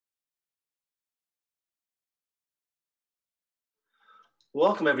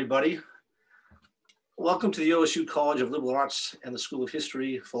Welcome, everybody. Welcome to the OSU College of Liberal Arts and the School of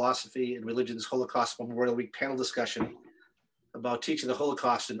History, Philosophy, and Religion's Holocaust Memorial Week panel discussion about teaching the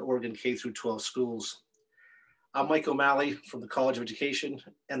Holocaust in Oregon K-12 schools. I'm Mike O'Malley from the College of Education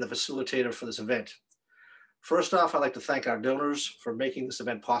and the facilitator for this event. First off, I'd like to thank our donors for making this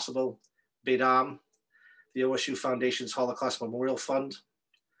event possible: BEDAM, the OSU Foundation's Holocaust Memorial Fund,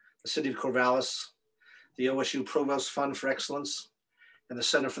 the City of Corvallis, the OSU Provost Fund for Excellence, and the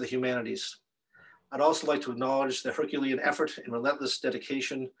Center for the Humanities. I'd also like to acknowledge the Herculean effort and relentless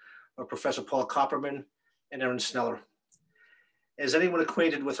dedication of Professor Paul Copperman and Erin Sneller. As anyone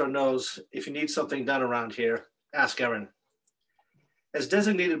acquainted with her knows, if you need something done around here, ask Erin. As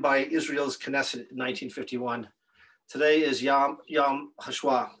designated by Israel's Knesset in 1951, today is Yom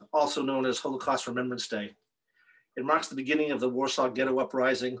HaShoah, also known as Holocaust Remembrance Day. It marks the beginning of the Warsaw Ghetto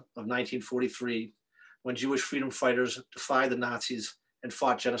Uprising of 1943, when Jewish freedom fighters defied the Nazis and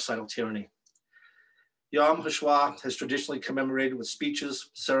fought genocidal tyranny. Yom HaShoah has traditionally commemorated with speeches,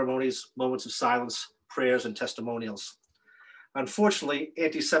 ceremonies, moments of silence, prayers, and testimonials. Unfortunately,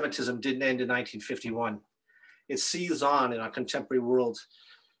 anti-Semitism didn't end in 1951. It seethes on in our contemporary world,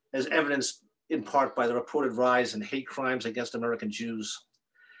 as evidenced in part by the reported rise in hate crimes against American Jews.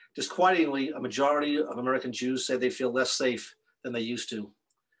 Disquietingly, a majority of American Jews say they feel less safe than they used to.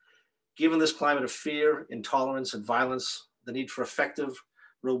 Given this climate of fear, intolerance, and violence, the need for effective,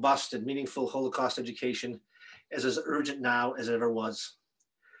 robust, and meaningful Holocaust education is as urgent now as it ever was.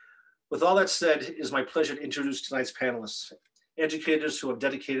 With all that said, it is my pleasure to introduce tonight's panelists, educators who have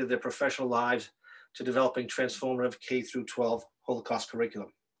dedicated their professional lives to developing transformative K-12 Holocaust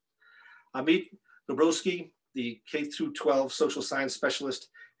curriculum. Amit Gabrowski, the K-12 social science specialist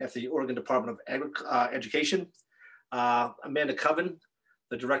at the Oregon Department of Education. Amanda Coven,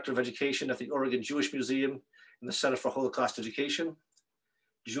 the director of education at the Oregon Jewish Museum and the Center for Holocaust Education.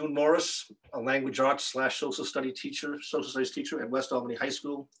 June Morris, a language arts / social studies teacher at West Albany High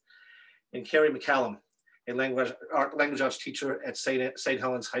School. And Carrie McCallum, a language arts teacher at St.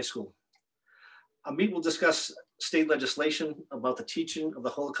 Helens High School. Amit will discuss state legislation about the teaching of the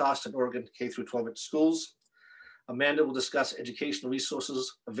Holocaust in Oregon K-12 schools. Amanda will discuss educational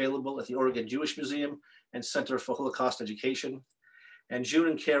resources available at the Oregon Jewish Museum and Center for Holocaust Education. And June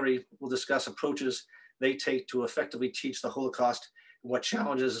and Carrie will discuss approaches they take to effectively teach the Holocaust and what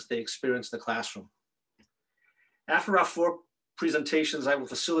challenges they experience in the classroom. After our 4 presentations, I will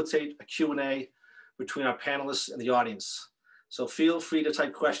facilitate a Q&A between our panelists and the audience. So feel free to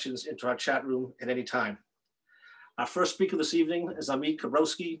type questions into our chat room at any time. Our first speaker this evening is Amit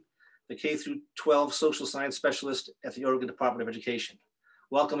Gabrowski, the K-12 social science specialist at the Oregon Department of Education.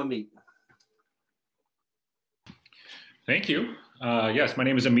 Welcome, Amit. Thank you. Yes, my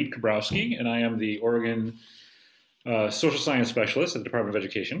name is Amit Gabrowski, and I am the Oregon social science specialist at the Department of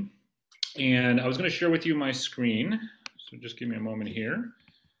Education. And I was going to share with you my screen, so just give me a moment here,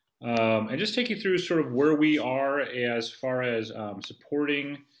 and just take you through sort of where we are as far as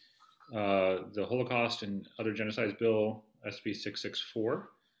supporting the Holocaust and Other Genocides Bill, SB 664.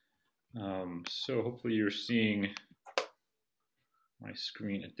 So hopefully you're seeing my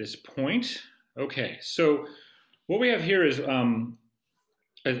screen at this point. Okay, so what we have here is,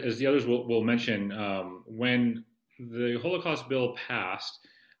 as the others will mention, when the Holocaust bill passed,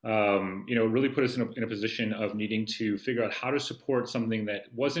 really put us in a position of needing to figure out how to support something that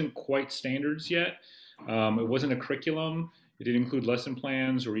wasn't quite standards yet. It wasn't a curriculum. It didn't include lesson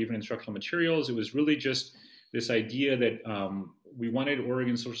plans or even instructional materials. It was really just this idea that we wanted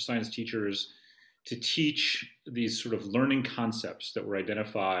Oregon social science teachers to teach these sort of learning concepts that were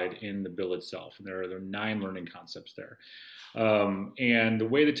identified in the bill itself. And there are 9 learning concepts there. And the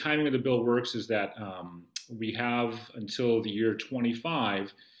way the timing of the bill works is that we have until the year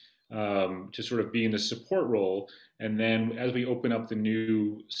 25 to sort of be in the support role. And then as we open up the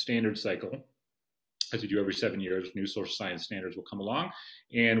new standard cycle, as we do every 7 years, new social science standards will come along,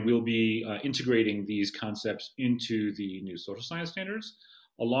 and we'll be integrating these concepts into the new social science standards,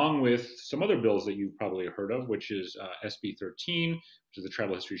 along with some other bills that you've probably heard of, which is SB 13, which is the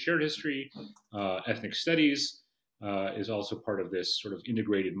Travel History, Shared History. Ethnic Studies is also part of this sort of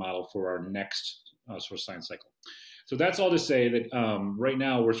integrated model for our next social science cycle. So that's all to say that right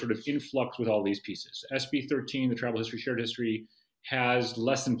now we're sort of in flux with all these pieces. SB 13, the Travel History, Shared History, has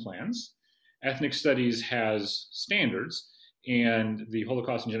lesson plans. Ethnic Studies has standards, and the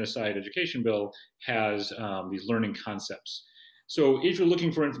Holocaust and Genocide Education Bill has these learning concepts. So if you're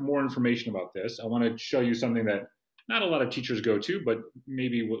looking for more information about this, I want to show you something that not a lot of teachers go to, but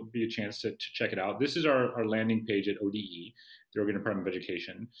maybe will be a chance to check it out. This is our landing page at ODE, the Oregon Department of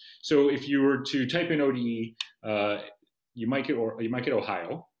Education. So if you were to type in ODE, you might get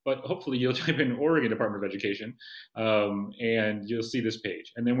Ohio, but hopefully you'll type in Oregon Department of Education, and you'll see this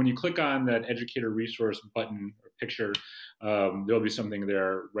page. And then when you click on that educator resource button or picture, there'll be something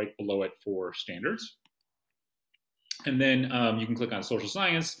there right below it for standards. And then you can click on social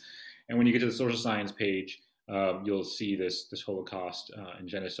science, and when you get to the social science page, you'll see this Holocaust and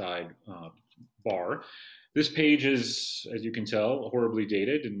genocide bar. This page is, as you can tell, horribly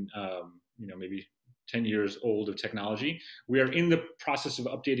dated and maybe 10 years old of technology. We are in the process of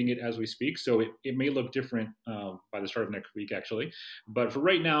updating it as we speak, so it may look different by the start of next week, actually. But for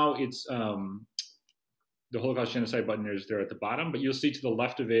right now, it's the Holocaust genocide button is there at the bottom, but you'll see to the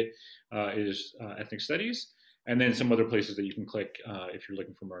left of it is ethnic studies, and then some other places that you can click if you're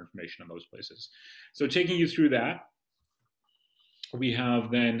looking for more information on those places. So taking you through that, we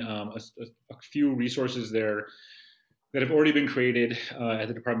have then a few resources there that have already been created at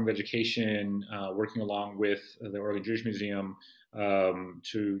the Department of Education, working along with the Oregon Jewish Museum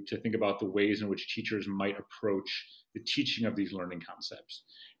to think about the ways in which teachers might approach the teaching of these learning concepts.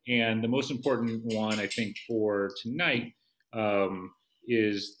 And the most important one, I think, for tonight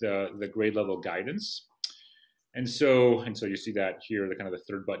is the grade level guidance. And so you see that here, the kind of the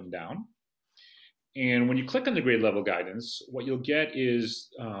third button down. And when you click on the grade level guidance, what you'll get is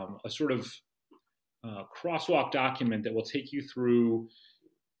a sort of crosswalk document that will take you through,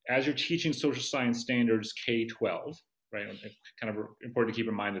 as you're teaching social science standards K-12, right? It's kind of important to keep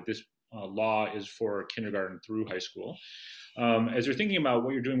in mind that this law is for kindergarten through high school. As you're thinking about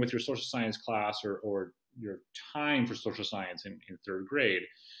what you're doing with your social science class or your time for social science in third grade,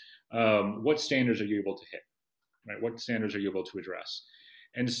 what standards are you able to hit, right? What standards are you able to address?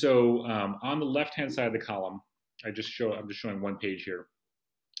 And so on the left-hand side of the column, I'm just showing one page here,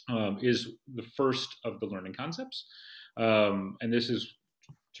 is the first of the learning concepts. And this is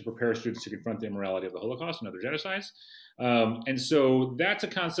to prepare students to confront the immorality of the Holocaust and other genocides. And so that's a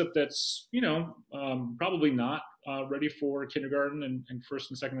concept that's, probably not ready for kindergarten and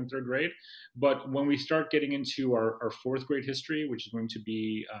first and second and third grade. But when we start getting into our fourth grade history, which is going to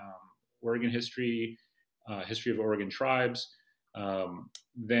be Oregon history, history of Oregon tribes,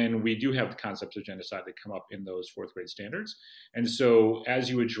 then we do have the concepts of genocide that come up in those fourth grade standards. And so as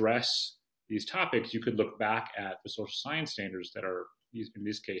you address these topics, you could look back at the social science standards that are, in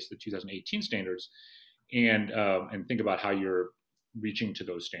this case, the 2018 standards, and think about how you're reaching to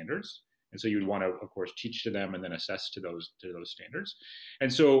those standards. And so you would want to, of course, teach to them and then assess to those standards.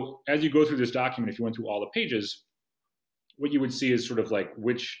 And so as you go through this document, if you went through all the pages, what you would see is sort of like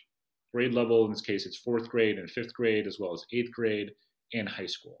which grade level, in this case, it's fourth grade and fifth grade, as well as eighth grade and high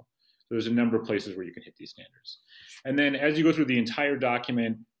school. So there's a number of places where you can hit these standards. And then as you go through the entire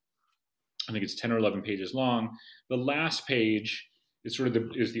document, I think it's 10 or 11 pages long, the last page is sort of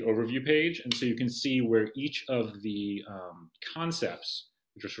the overview page. And so you can see where each of the concepts,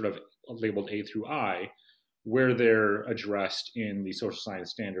 which are sort of labeled A through I, where they're addressed in the social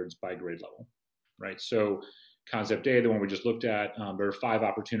science standards by grade level, right? So concept A, the one we just looked at, there are 5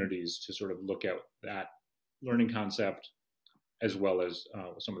 opportunities to sort of look at that learning concept as well as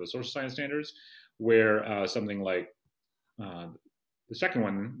some of the social science standards, where something like the second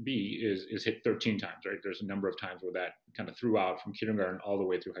one, B, is hit 13 times, right? There's a number of times where that kind of throughout from kindergarten all the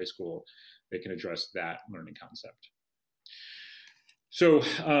way through high school, they can address that learning concept. So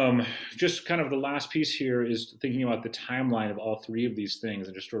just kind of the last piece here is thinking about the timeline of all 3 of these things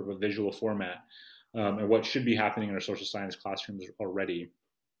and just sort of a visual format. And what should be happening in our social science classrooms already.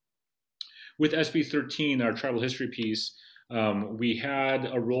 With SB 13, our tribal history piece, we had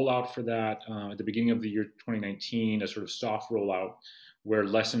a rollout for that at the beginning of the year 2019, a sort of soft rollout where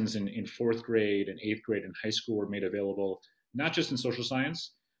lessons in fourth grade and eighth grade and high school were made available, not just in social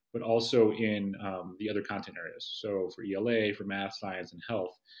science, but also in the other content areas. So for ELA, for math, science, and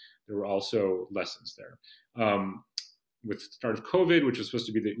health, there were also lessons there. With the start of COVID, which was supposed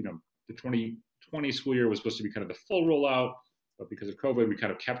to be the 2020 school year was supposed to be kind of the full rollout, but because of COVID, we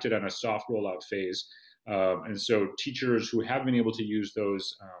kind of kept it on a soft rollout phase. And so teachers who have been able to use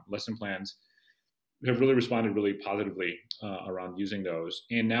those lesson plans have really responded really positively around using those.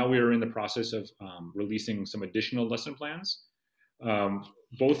 And now we are in the process of releasing some additional lesson plans,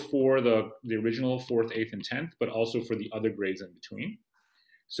 both for the original 4th, 8th, and 10th, but also for the other grades in between.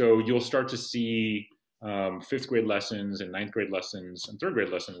 So you'll start to see 5th grade lessons and 9th grade lessons and 3rd grade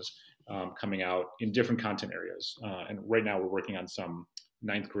lessons coming out in different content areas. And right now we're working on some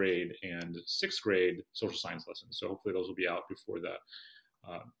 9th grade and 6th grade social science lessons. So hopefully those will be out before the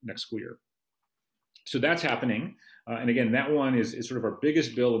next school year. So that's happening. And again, that one is sort of our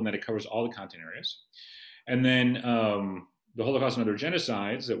biggest bill in that it covers all the content areas. And then the Holocaust and other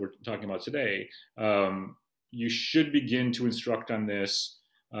genocides that we're talking about today, you should begin to instruct on this.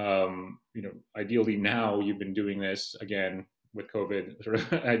 Ideally now you've been doing this again with COVID, sort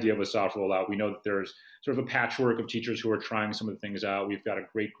of idea of a soft rollout. We know that there's sort of a patchwork of teachers who are trying some of the things out. We've got a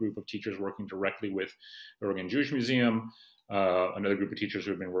great group of teachers working directly with the Oregon Jewish Museum, another group of teachers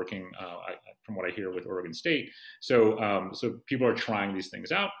who have been working, from what I hear, with Oregon State. So people are trying these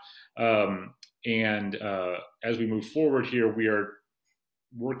things out. As we move forward here, we are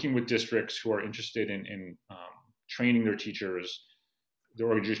working with districts who are interested in training their teachers. The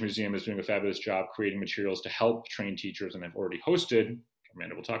Oregon Jewish Museum is doing a fabulous job creating materials to help train teachers, and have already hosted,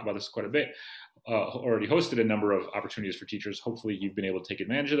 Amanda will talk about this quite a bit, already hosted a number of opportunities for teachers. Hopefully you've been able to take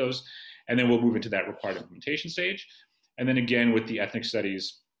advantage of those. And then we'll move into that required implementation stage. And then again, with the ethnic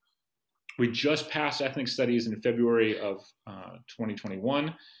studies, we just passed ethnic studies in February of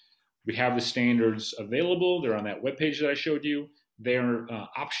 2021. We have the standards available. They're on that webpage that I showed you. They're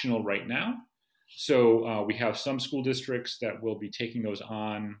optional right now. So we have some school districts that will be taking those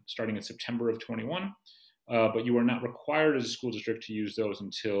on starting in September of 21, but you are not required as a school district to use those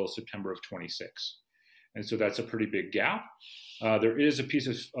until September of 26. And so that's a pretty big gap. There is a piece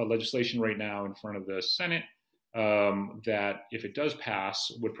of legislation right now in front of the Senate that, if it does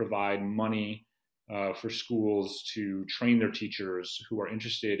pass, would provide money for schools to train their teachers who are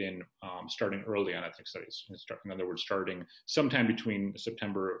interested in starting early on ethnic studies. In other words, starting sometime between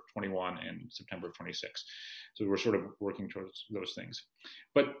September of 21 and September of 26. So we're sort of working towards those things.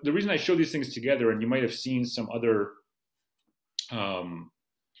 But the reason I show these things together, and you might have seen some other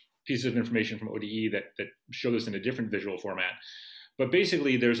pieces of information from ODE that show this in a different visual format. But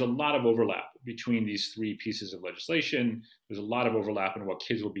basically, there's a lot of overlap between these three pieces of legislation. There's a lot of overlap in what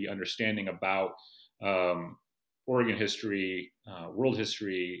kids will be understanding about Oregon history, world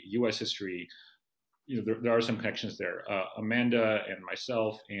history, U.S. history. There are some connections there. Amanda and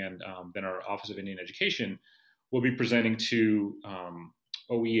myself, and then our Office of Indian Education, will be presenting to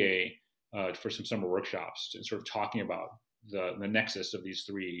OEA for some summer workshops, and sort of talking about the nexus of these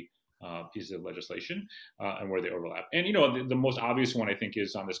three pieces of legislation and where they overlap. And the most obvious one, I think,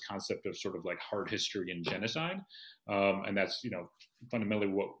 is on this concept of sort of like hard history and genocide, and that's fundamentally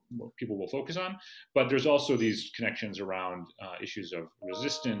what people will focus on. But there's also these connections around issues of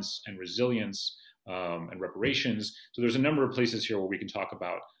resistance and resilience and reparations. So there's a number of places here where we can talk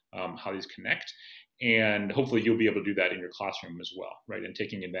about how these connect, and hopefully you'll be able to do that in your classroom as well, right? And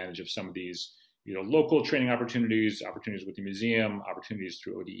taking advantage of some of these local training opportunities with the museum, opportunities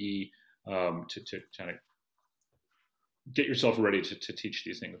through ODE, to kind of get yourself ready to teach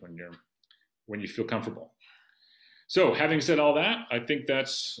these things when you feel comfortable. So having said all that, I think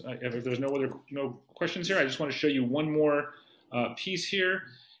that's, if there's no questions here, I just want to show you one more piece here,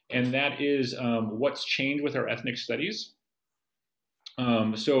 and that is what's changed with our ethnic studies.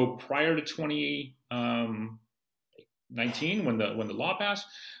 So prior to 2019, when the law passed,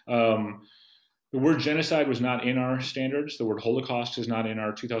 the word genocide was not in our standards. The word Holocaust is not in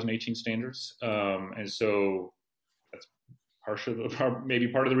our 2018 standards. And so that's maybe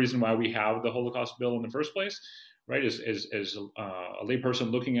part of the reason why we have the Holocaust bill in the first place, right? As a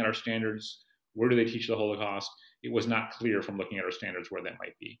layperson looking at our standards, where do they teach the Holocaust? It was not clear from looking at our standards where that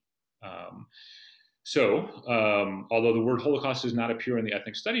might be. Although the word Holocaust does not appear in the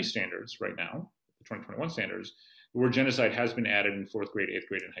ethnic studies standards right now, the 2021 standards, the word genocide has been added in 4th grade, 8th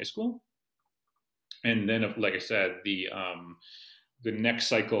grade, and high school. And then, like I said, the next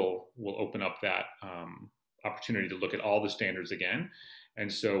cycle will open up that opportunity to look at all the standards again.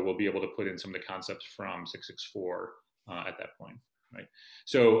 And so we'll be able to put in some of the concepts from 664 at that point, right?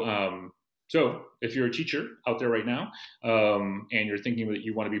 So if you're a teacher out there right now, and you're thinking that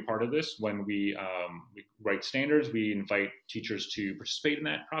you want to be part of this, when we write standards, we invite teachers to participate in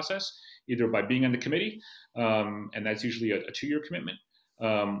that process, either by being on the committee, and that's usually a 2-year commitment.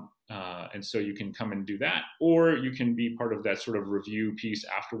 And so you can come and do that, or you can be part of that sort of review piece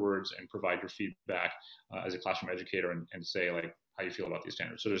afterwards and provide your feedback as a classroom educator and say like how you feel about these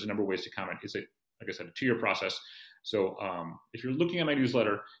standards. So there's a number of ways to comment. It's like I said, a 2-year process. So if you're looking at my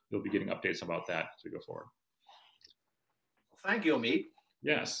newsletter, you'll be getting updates about that as we go forward. Thank you, Amit.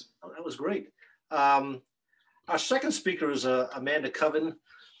 Yes. That was great. Our second speaker is Amanda Coven,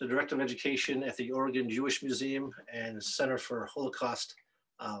 the Director of Education at the Oregon Jewish Museum and Center for Holocaust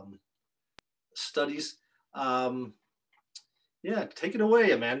Studies. Yeah, take it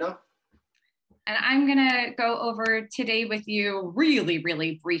away, Amanda. And I'm gonna go over today with you really,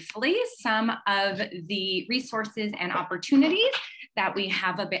 really briefly some of the resources and opportunities that we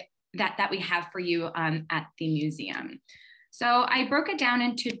have that we have for you at the museum. So I broke it down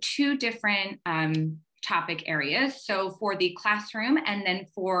into 2 different topic areas. So for the classroom, and then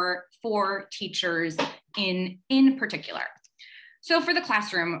for teachers in particular. So for the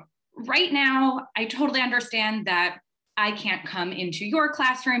classroom, right now, I totally understand that I can't come into your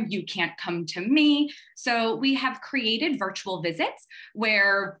classroom, you can't come to me. So we have created virtual visits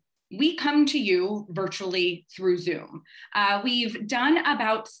where we come to you virtually through Zoom. We've done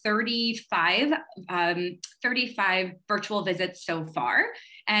about 35 virtual visits so far,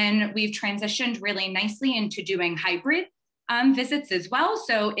 and we've transitioned really nicely into doing hybrid visits as well.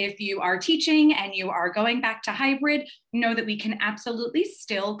 So if you are teaching and you are going back to hybrid, know that we can absolutely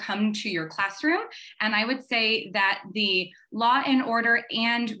still come to your classroom. And I would say that the law and order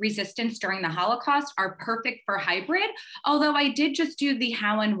and resistance during the Holocaust are perfect for hybrid. Although I did just do the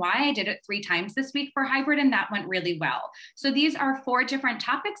how and why. I did it 3 times this week for hybrid, and that went really well. So these are 4 different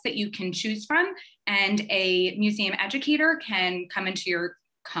topics that you can choose from, and a museum educator can come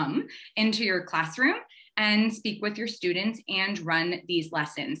into your classroom and speak with your students and run these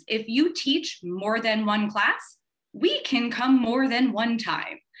lessons. If you teach more than 1 class, we can come more than 1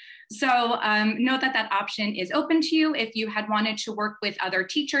 time. So note that that option is open to you. If you had wanted to work with other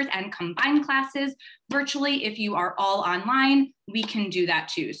teachers and combine classes virtually, if you are all online, we can do that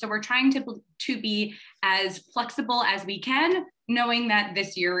too. So we're trying to be as flexible as we can, knowing that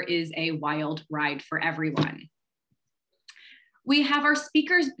this year is a wild ride for everyone. We have our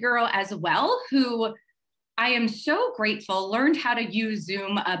Speakers Bureau as well, who I am so grateful learned how to use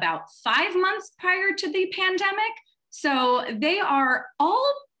Zoom about 5 months prior to the pandemic. So they are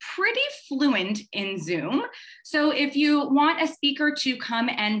all pretty fluent in Zoom. So if you want a speaker to come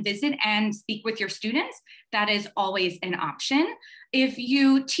and visit and speak with your students, that is always an option. If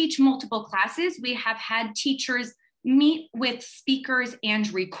you teach multiple classes, we have had teachers meet with speakers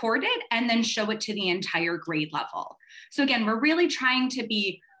and record it and then show it to the entire grade level. So again, we're really trying to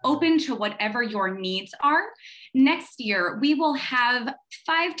be open to whatever your needs are. Next year, we will have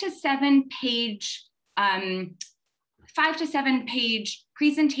 5 to 7 page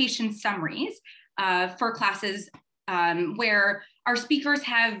presentation summaries for classes where our speakers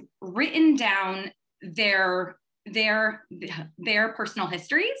have written down their personal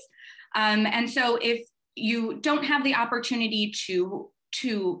histories. And so if you don't have the opportunity to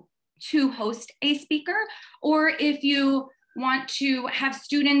host a speaker, or if you want to have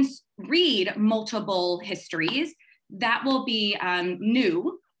students read multiple histories, that will be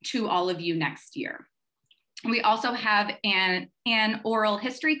new to all of you next year. We also have an oral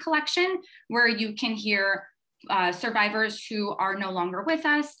history collection where you can hear survivors who are no longer with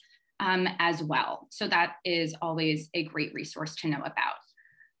us as well. So that is always a great resource to know about.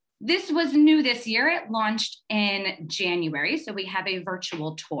 This was new this year. It launched in January, so we have a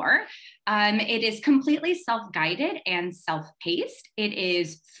virtual tour. It is completely self-guided and self-paced. It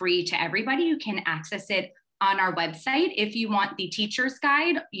is free to everybody. You can access it on our website. If you want the teacher's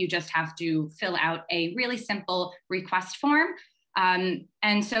guide, you just have to fill out a really simple request form. And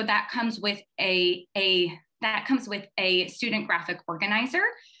so that comes with a student graphic organizer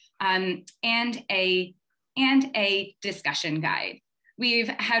and a discussion guide. We've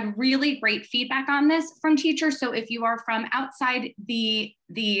had really great feedback on this from teachers. So if you are from outside the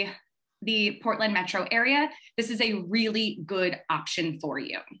Portland metro area, this is a really good option for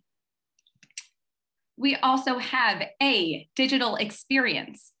you. We also have a digital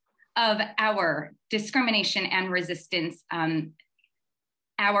experience of our discrimination and resistance,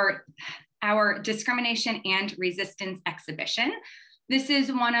 our discrimination and resistance exhibition. This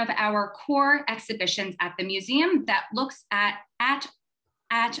is one of our core exhibitions at the museum that looks at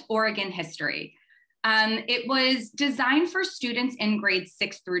Oregon history. It was designed for students in grades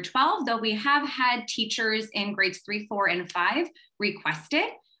 6 through 12, though we have had teachers in grades 3, 4, and 5 request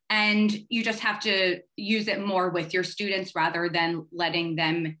it. And you just have to use it more with your students rather than letting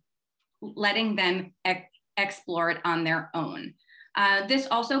them explore it on their own. This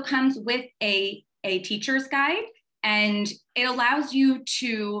also comes with a teacher's guide, and it allows you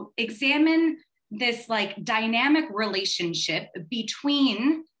to examine this like dynamic relationship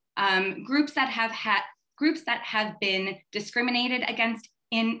between groups that have been discriminated against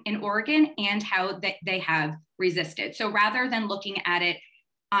in Oregon and how they have resisted. So rather than looking at it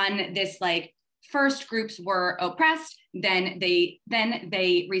on this like first groups were oppressed, then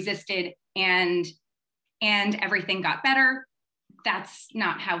they resisted and everything got better. That's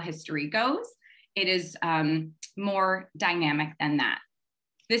not how history goes. It is more dynamic than that.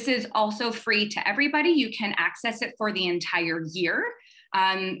 This is also free to everybody. You can access it for the entire year.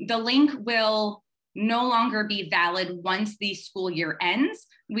 The link will no longer be valid once the school year ends.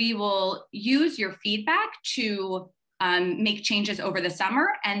 We will use your feedback to make changes over the summer,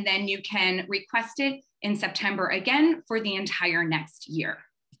 and then you can request it in September again for the entire next year.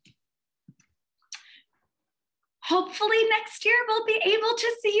 hopefully next year we'll be able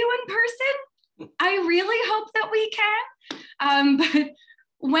to see you in person. I really hope that we can. But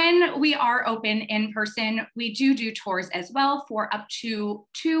when we are open in person, we do tours as well for up to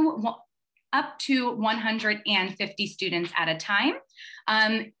 150 students at a time.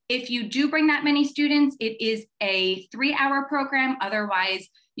 If you do bring that many students, it is a 3-hour program. Otherwise,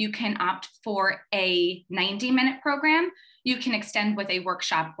 you can opt for a 90-minute program. You can extend with a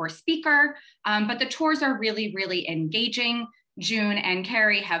workshop or speaker, but the tours are really, really engaging. June and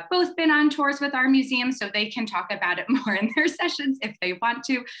Carrie have both been on tours with our museum, so they can talk about it more in their sessions if they want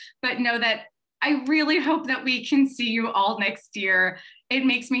to, but know that I really hope that we can see you all next year. It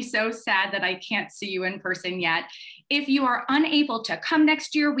makes me so sad that I can't see you in person yet. If you are unable to come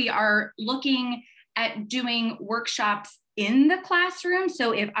next year, we are looking at doing workshops in the classroom.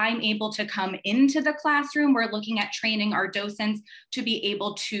 So if I'm able to come into the classroom, we're looking at training our docents to be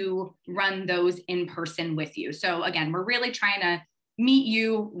able to run those in person with you. So again, we're really trying to meet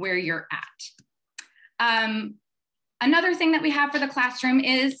you where you're at. Another thing that we have for the classroom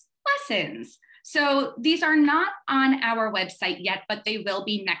is lessons. So these are not on our website yet, but they will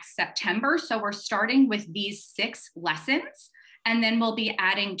be next September. So we're starting with these 6 lessons, and then we'll be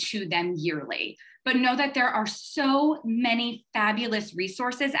adding to them yearly. But know that there are so many fabulous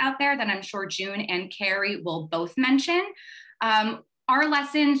resources out there that I'm sure June and Carrie will both mention. Our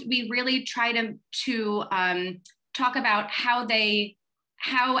lessons, we really try to talk about how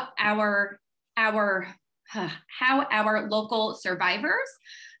our local survivors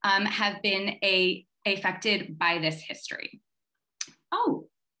have been affected by this history. Oh,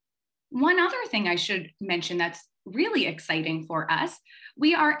 one other thing I should mention that's really exciting for us,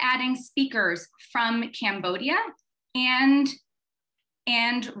 we are adding speakers from Cambodia and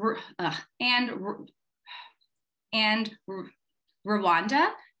Rwanda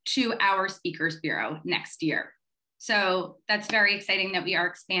to our Speakers Bureau next year. So that's very exciting that we are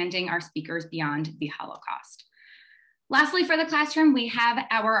expanding our speakers beyond the Holocaust. Lastly, for the classroom, we have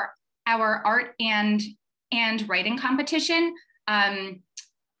our art and writing competition.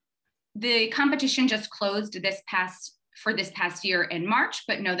 The competition just closed for this past year in March,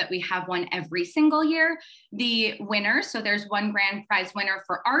 but know that we have one every single year. The winners, so there's one grand prize winner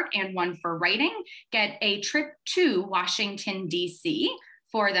for art and one for writing, get a trip to Washington, DC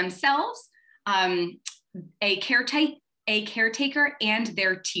for themselves, a caretaker and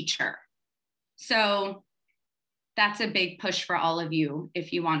their teacher. So that's a big push for all of you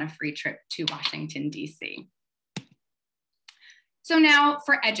if you want a free trip to Washington, DC. So now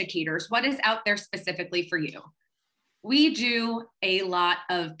for educators, what is out there specifically for you? We do a lot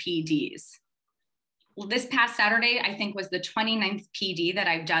of PDs. Well, this past Saturday, I think, was the 29th PD that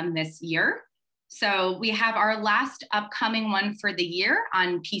I've done this year. So we have our last upcoming one for the year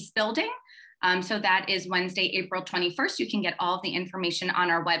on peace building. So that is Wednesday, April 21st. You can get all of the information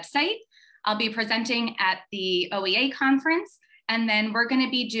on our website. I'll be presenting at the OEA conference, and then we're going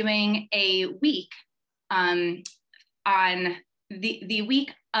to be doing a week on the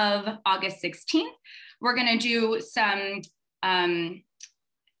week of August 16th. We're going to do some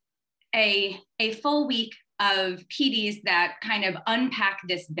a full week of PDs that kind of unpack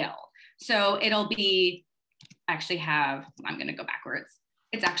this bill. So it'll be I'm going to go backwards.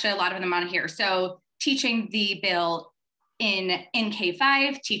 It's actually a lot of them on here. So teaching the bill in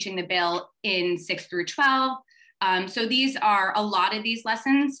K-5, teaching the bill in 6 through 12. So these are a lot of these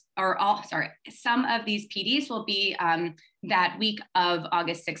lessons, some of these PDs will be that week of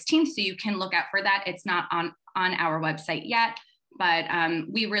August 16th. So you can look out for that. It's not on our website yet, but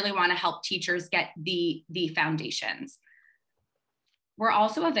we really want to help teachers get the foundations. We're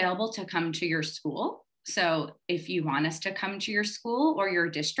also available to come to your school. So if you want us to come to your school or your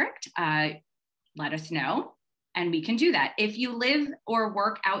district, let us know, and we can do that. If you live or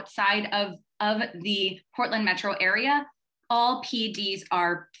work outside of the Portland metro area, all PDs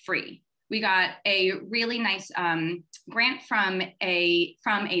are free. We got a really nice grant from a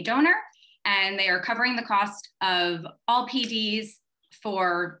donor, and they are covering the cost of all PDs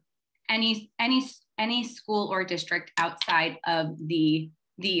for any school or district outside of the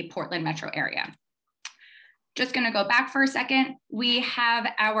Portland metro area. Just going to go back for a second. We have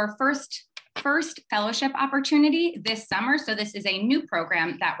our first fellowship opportunity this summer. So this is a new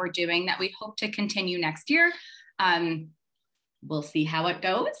program that we're doing that we hope to continue next year. We'll see how it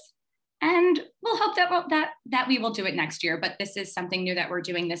goes, and we'll hope that we will do it next year. But this is something new that we're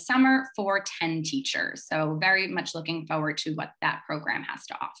doing this summer for 10 teachers. So very much looking forward to what that program has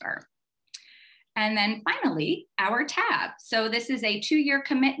to offer. And then finally, our tab. So this is a 2-year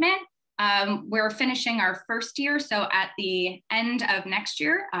commitment. We're finishing our first year, so at the end of next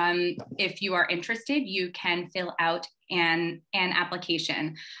year, if you are interested, you can fill out an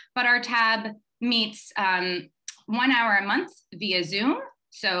application. But our tab meets 1 hour a month via Zoom.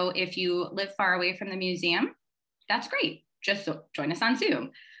 So if you live far away from the museum, that's great. Just join us on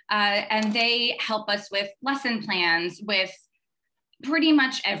Zoom. And they help us with lesson plans, with pretty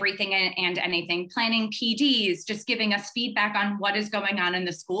much everything and anything, planning PDs, just giving us feedback on what is going on in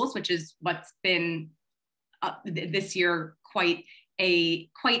the schools, which is what's been this year quite a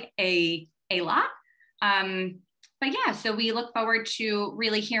lot. But yeah, so we look forward to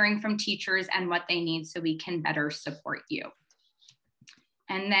really hearing from teachers and what they need so we can better support you.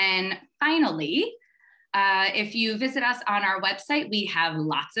 And then finally, if you visit us on our website, we have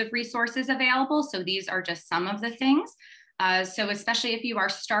lots of resources available. So these are just some of the things. So especially if you are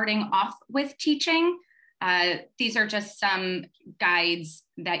starting off with teaching, these are just some guides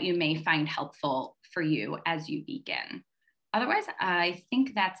that you may find helpful for you as you begin. Otherwise, I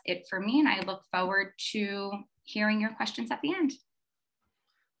think that's it for me, and I look forward to hearing your questions at the end.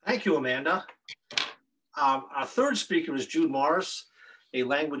 Thank you, Amanda. Our third speaker is June Morris, a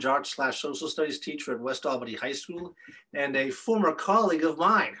language arts / social studies teacher at West Albany High School and a former colleague of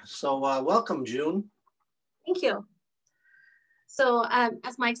mine. So welcome, June. Thank you. So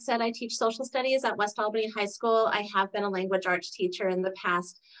as Mike said, I teach social studies at West Albany High School. I have been a language arts teacher in the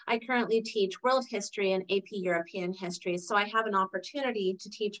past. I currently teach world history and AP European history. So I have an opportunity to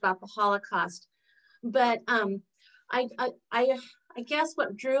teach about the Holocaust. But I guess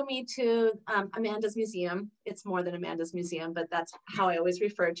what drew me to Amanda's museum, it's more than Amanda's museum, but that's how I always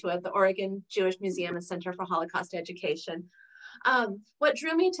refer to it, the Oregon Jewish Museum and Center for Holocaust Education. What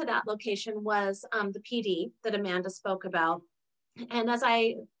drew me to that location was the PD that Amanda spoke about. And as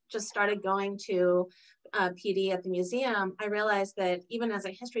I just started going to PD at the museum, I realized that even as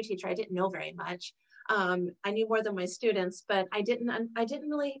a history teacher, I didn't know very much. I knew more than my students, but I didn't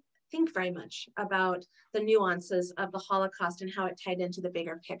really think very much about the nuances of the Holocaust and how it tied into the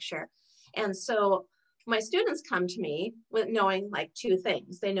bigger picture. And so my students come to me with knowing like two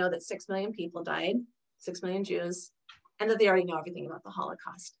things. They know that 6 million people died, 6 million Jews, and that they already know everything about the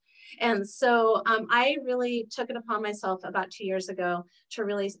Holocaust. And so I really took it upon myself about 2 years ago to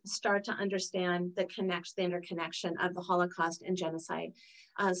really start to understand the interconnection of the Holocaust and genocide,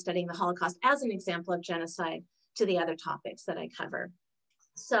 studying the Holocaust as an example of genocide to the other topics that I cover.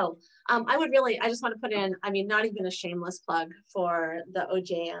 So I just want to put in, not even a shameless plug for the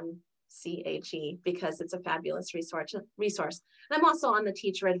OJMCHE because it's a fabulous resource. And I'm also on the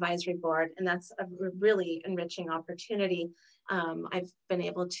teacher advisory board, and that's a really enriching opportunity. I've been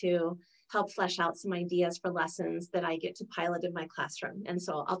able to help flesh out some ideas for lessons that I get to pilot in my classroom. And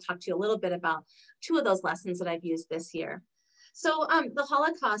so I'll talk to you a little bit about 2 of those lessons that I've used this year. So the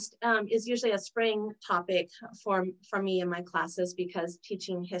Holocaust is usually a spring topic for me in my classes because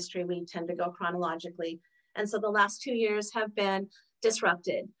teaching history, we tend to go chronologically. And so the last 2 years have been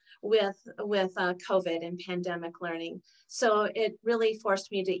disrupted with COVID and pandemic learning. So it really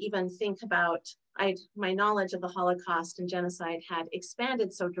forced me to even think about, my knowledge of the Holocaust and genocide had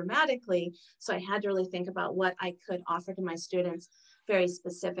expanded so dramatically. So I had to really think about what I could offer to my students very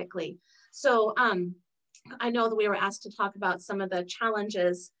specifically. So I know that we were asked to talk about some of the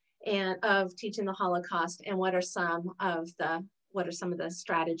challenges of teaching the Holocaust and what are some of the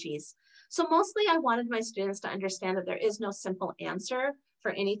strategies. So mostly I wanted my students to understand that there is no simple answer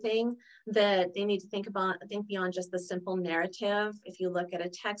for anything, that they need to think beyond just the simple narrative. If you look at a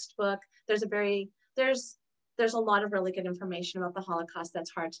textbook, there's a lot of really good information about the Holocaust that's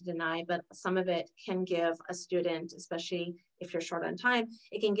hard to deny, but some of it can give a student, especially if you're short on time,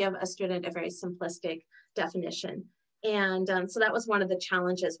 it can give a student a very simplistic definition. And so that was one of the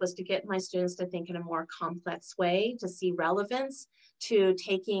challenges, was to get my students to think in a more complex way, to see relevance to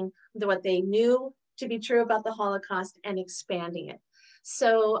taking what they knew to be true about the Holocaust and expanding it.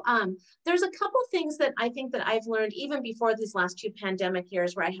 So there's a couple things that I think that I've learned even before these last 2 pandemic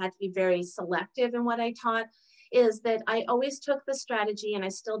years where I had to be very selective in what I taught, is that I always took the strategy, and I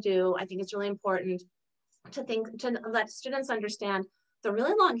still do. I think it's really important to let students understand the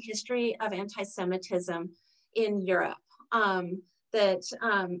really long history of anti-Semitism in Europe. That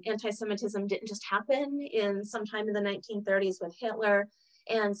anti-Semitism didn't just happen sometime in the 1930s with Hitler.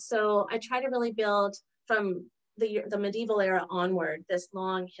 And so I try to really build from the medieval era onward, this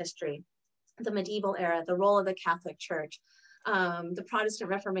long history, the medieval era, the role of the Catholic Church, the Protestant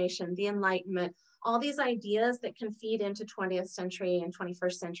Reformation, the Enlightenment, all these ideas that can feed into 20th century and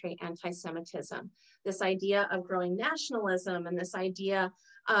 21st century anti-Semitism, this idea of growing nationalism and this idea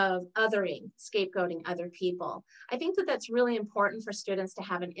of othering, scapegoating other people. I think that that's really important for students to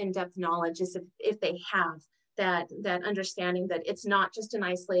have an in-depth knowledge, is if they have that understanding that it's not just an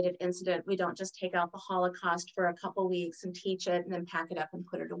isolated incident. We don't just take out the Holocaust for a couple weeks and teach it and then pack it up and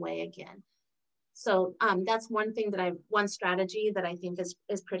put it away again. So that's one thing that one strategy that I think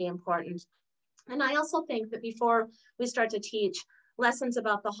is pretty important. And I also think that before we start to teach lessons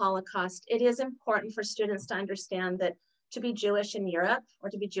about the Holocaust, it is important for students to understand that to be Jewish in Europe or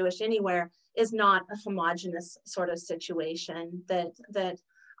to be Jewish anywhere is not a homogenous sort of situation, that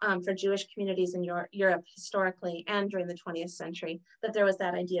for Jewish communities in Europe historically and during the 20th century, that there was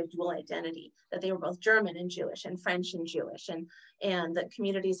that idea of dual identity, that they were both German and Jewish and French and Jewish, and that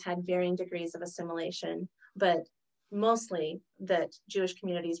communities had varying degrees of assimilation, but mostly that Jewish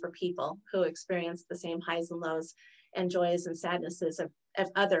communities were people who experienced the same highs and lows and joys and sadnesses of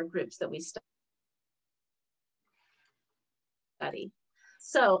other groups that we study.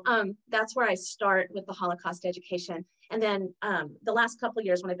 So that's where I start with the Holocaust education. And then the last couple of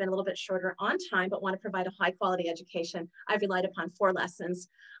years, when I've been a little bit shorter on time, but want to provide a high quality education, I've relied upon 4 lessons.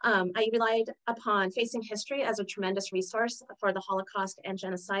 I relied upon Facing History as a tremendous resource for the Holocaust and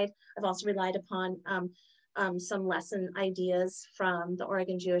genocide. I've also relied upon some lesson ideas from the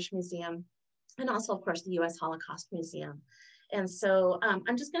Oregon Jewish Museum, and also, of course, the U.S. Holocaust Museum. And so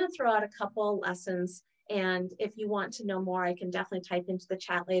I'm just going to throw out a couple lessons. And if you want to know more, I can definitely type into the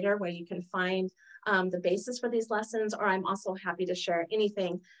chat later where you can find the basis for these lessons, or I'm also happy to share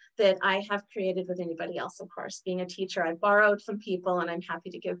anything that I have created with anybody else, of course. Being a teacher, I borrowed from people and I'm happy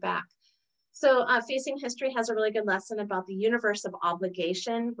to give back. So Facing History has a really good lesson about the universe of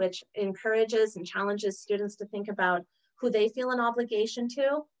obligation, which encourages and challenges students to think about who they feel an obligation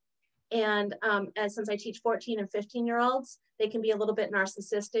to. And since I teach 14 and 15-year-olds, they can be a little bit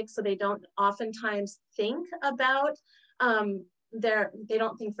narcissistic, so they don't oftentimes think about, they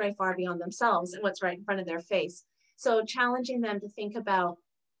don't think very far beyond themselves and what's right in front of their face. So challenging them to think about,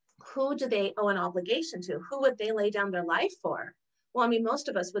 who do they owe an obligation to? Who would they lay down their life for? Well, I mean, most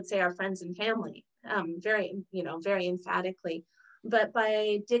of us would say our friends and family, very emphatically. But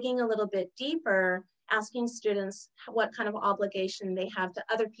by digging a little bit deeper, asking students what kind of obligation they have to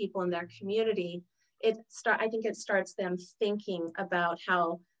other people in their community, I think it starts them thinking about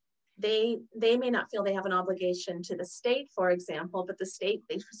how they may not feel they have an obligation to the state, for example, but they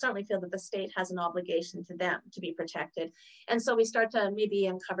certainly feel that the state has an obligation to them to be protected. And so we start to maybe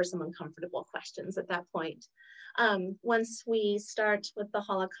uncover some uncomfortable questions at that point. Once we start with the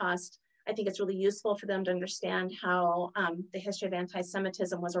Holocaust, I think it's really useful for them to understand how the history of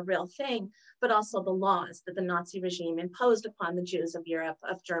anti-Semitism was a real thing, but also the laws that the Nazi regime imposed upon the Jews of Europe,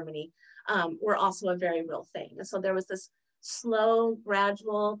 of Germany, were also a very real thing. And so there was this slow,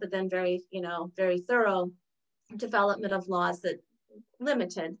 gradual, but then very thorough development of laws that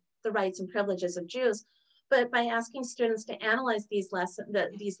limited the rights and privileges of Jews. But by asking students to analyze these laws,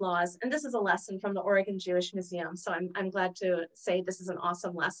 and this is a lesson from the Oregon Jewish Museum, so I'm glad to say this is an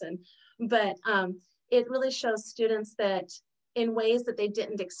awesome lesson, but it really shows students that in ways that they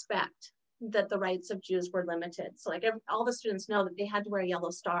didn't expect, that the rights of Jews were limited. So like all the students know that they had to wear a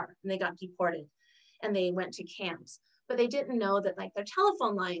yellow star and they got deported and they went to camps, but they didn't know that like their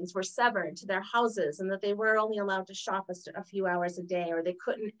telephone lines were severed to their houses and that they were only allowed to shop a few hours a day, or they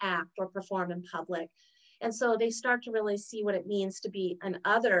couldn't act or perform in public. And so they start to really see what it means to be an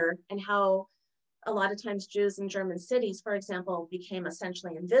other, and how a lot of times Jews in German cities, for example, became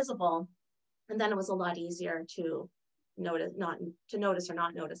essentially invisible. And then it was a lot easier to notice or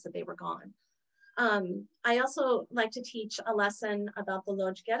not notice that they were gone. I also like to teach a lesson about the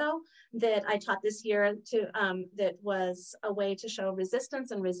Lodz Ghetto that I taught this year that was a way to show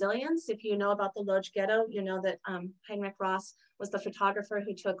resistance and resilience. If you know about the Lodz Ghetto, you know that Heinrich Ross was the photographer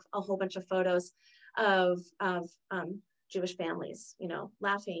who took a whole bunch of photos of Jewish families,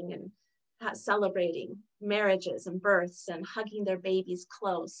 laughing and celebrating marriages and births and hugging their babies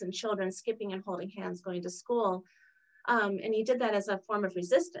close, and children skipping and holding hands going to school. And he did that as a form of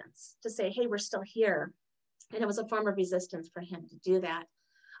resistance, to say, hey, we're still here. And it was a form of resistance for him to do that.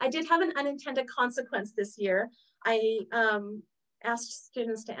 I did have an unintended consequence this year. I asked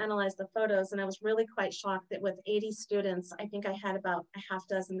students to analyze the photos, and I was really quite shocked that with 80 students, I think I had about a half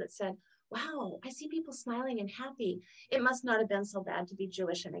dozen that said, wow, I see people smiling and happy. It must not have been so bad to be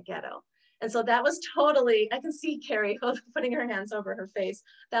Jewish in a ghetto. And so that was totally, I can see Carrie putting her hands over her face.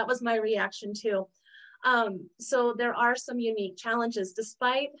 That was my reaction too. So there are some unique challenges,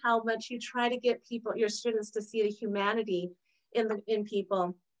 despite how much you try to get your students to see the humanity in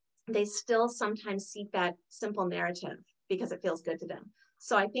people. they still sometimes seek that simple narrative because it feels good to them.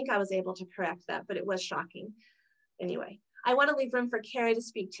 So I think I was able to correct that, but it was shocking. Anyway, I want to leave room for Carrie to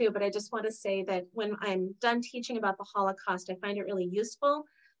speak too, but I just want to say that when I'm done teaching about the Holocaust, I find it really useful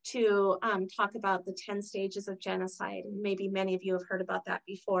to talk about the 10 stages of genocide. And maybe many of you have heard about that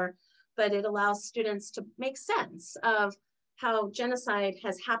before, but it allows students to make sense of how genocide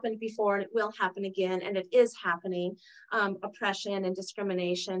has happened before and it will happen again, and it is happening. Oppression and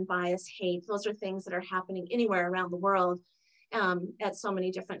discrimination, bias, hate, those are things that are happening anywhere around the world at so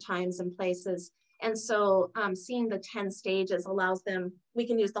many different times and places. And so seeing the 10 stages allows them, we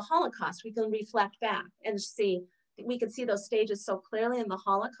can use the Holocaust, we can reflect back and see, we could see those stages so clearly in the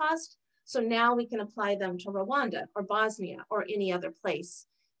Holocaust. So now we can apply them to Rwanda or Bosnia or any other place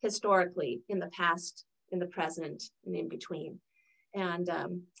historically in the past, in the present, and in between. And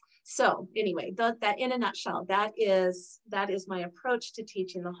so anyway, that in a nutshell, that is my approach to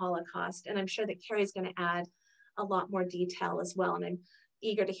teaching the Holocaust. And I'm sure that Carrie's going to add a lot more detail as well. And I'm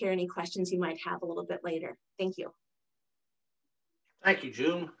eager to hear any questions you might have a little bit later. Thank you. Thank you,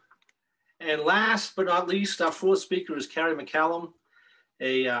 June. And last but not least, our fourth speaker is Carrie McCallum,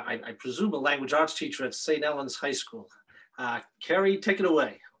 I presume a language arts teacher at St. Helens High School. Carrie, take it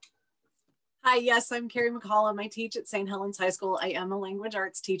away. Hi, yes, I'm Carrie McCallum. I teach at St. Helens High School. I am a language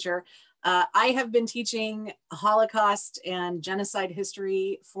arts teacher. I have been teaching Holocaust and genocide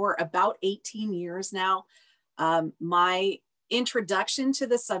history for about 18 years now. My introduction to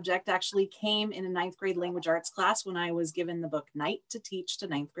the subject actually came in a 9th grade language arts class when I was given the book Night to teach to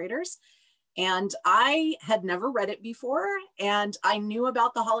 9th graders. And I had never read it before, and I knew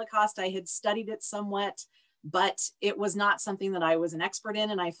about the Holocaust. I had studied it somewhat, but it was not something that I was an expert in,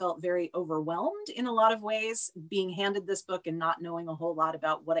 and I felt very overwhelmed in a lot of ways being handed this book and not knowing a whole lot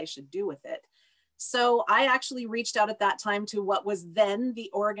about what I should do with it. So I actually reached out at that time to what was then the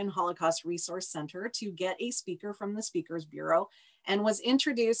Oregon Holocaust Resource Center to get a speaker from the Speakers Bureau, and was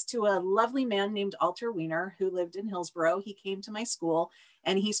introduced to a lovely man named Alter Wiener who lived in Hillsborough. He came to my school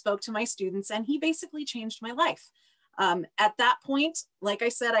and he spoke to my students, and he basically changed my life. At that point, like I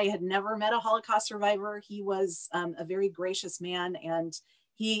said, I had never met a Holocaust survivor. He was a very gracious man, and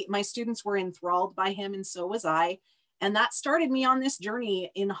my students were enthralled by him, and so was I. And that started me on this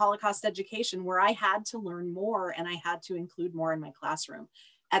journey in Holocaust education, where I had to learn more and I had to include more in my classroom.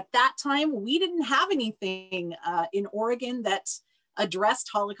 At that time, we didn't have anything in Oregon that addressed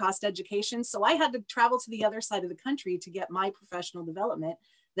Holocaust education. So I had to travel to the other side of the country to get my professional development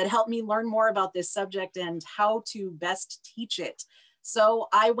that helped me learn more about this subject and how to best teach it. So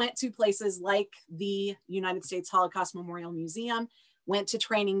I went to places like the United States Holocaust Memorial Museum, went to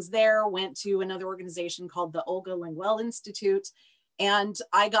trainings there, went to another organization called the Olga Linguel Institute, and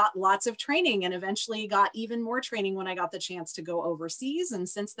I got lots of training and eventually got even more training when I got the chance to go overseas. And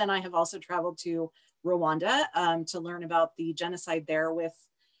since then, I have also traveled to Rwanda to learn about the genocide there with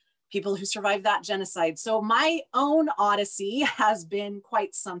people who survived that genocide. So my own odyssey has been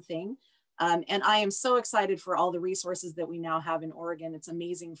quite something. And I am so excited for all the resources that we now have in Oregon. It's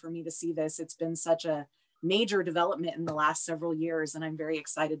amazing for me to see this. It's been such a major development in the last several years, and I'm very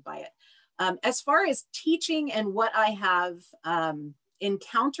excited by it. As far as teaching and what I have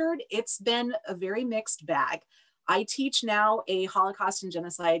encountered, it's been a very mixed bag. I teach now a Holocaust and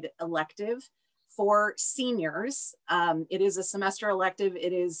genocide elective for seniors. It is a semester elective.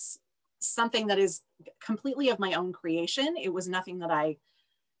 It is something that is completely of my own creation. It was nothing that I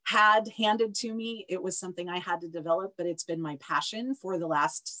had handed to me. It was something I had to develop, but it's been my passion for the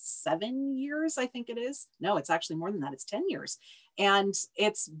last 7 years, I think it is. No, it's actually more than that. It's 10 years. And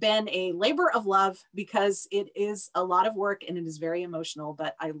it's been a labor of love because it is a lot of work and it is very emotional,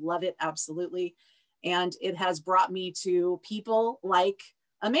 but I love it absolutely. And it has brought me to people like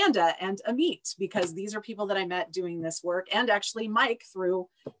Amanda and Amit, because these are people that I met doing this work, and actually Mike through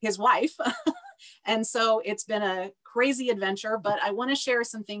his wife. And so it's been a crazy adventure, but I want to share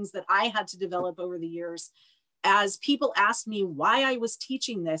some things that I had to develop over the years as people asked me why I was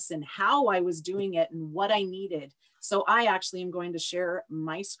teaching this and how I was doing it and what I needed. So I actually am going to share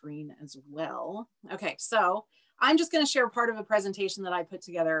my screen as well. Okay, so I'm just going to share part of a presentation that I put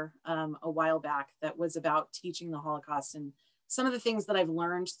together a while back that was about teaching the Holocaust and some of the things that I've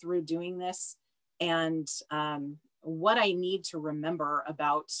learned through doing this, and what I need to remember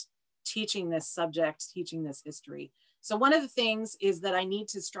about teaching this subject, teaching this history. So one of the things is that I need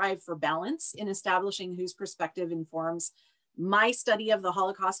to strive for balance in establishing whose perspective informs my study of the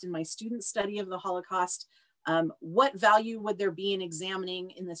Holocaust and my students' study of the Holocaust. What value would there be in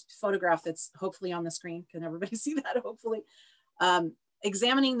examining in this photograph that's hopefully on the screen? Can everybody see that, hopefully?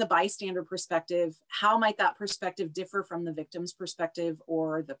 examining the bystander perspective. How might that perspective differ from the victim's perspective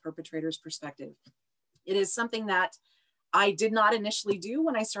or the perpetrator's perspective? It is something that I did not initially do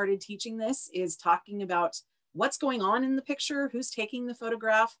when I started teaching this, is talking about what's going on in the picture, who's taking the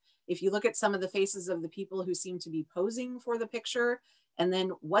photograph. If you look at some of the faces of the people who seem to be posing for the picture, and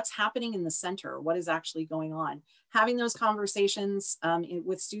then what's happening in the center, what is actually going on. Having those conversations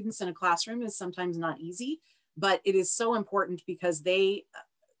with students in a classroom is sometimes not easy, but it is so important because they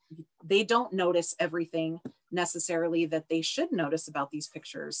don't notice everything necessarily that they should notice about these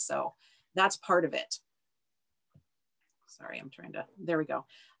pictures. So that's part of it. Sorry, I'm trying to, there we go.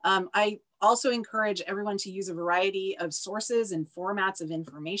 I also encourage everyone to use a variety of sources and formats of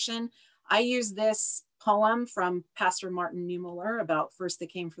information. I use this poem from Pastor Martin Niemöller about First They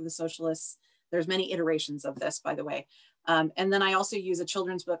Came for the Socialists. There's many iterations of this, by the way. And then I also use a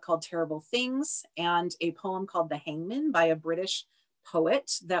children's book called Terrible Things and a poem called The Hangman by a British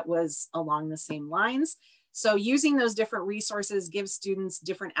poet that was along the same lines. So using those different resources gives students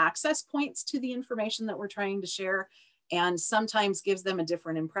different access points to the information that we're trying to share, and sometimes gives them a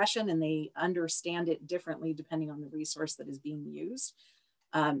different impression and they understand it differently depending on the resource that is being used.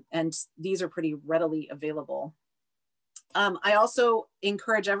 And these are pretty readily available. I also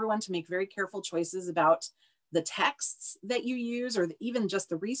encourage everyone to make very careful choices about the texts that you use, or even just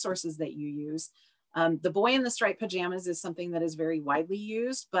the resources that you use. The boy in the striped pajamas is something that is very widely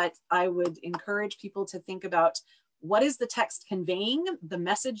used, but I would encourage people to think about what is the text conveying, the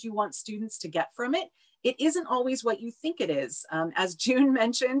message you want students to get from it. It isn't always what you think it is. As June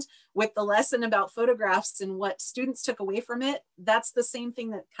mentioned with the lesson about photographs and what students took away from it, that's the same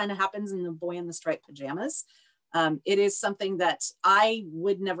thing that kind of happens in the boy in the striped pajamas. It is something that I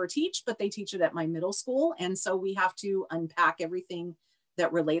would never teach, but they teach it at my middle school. And so we have to unpack everything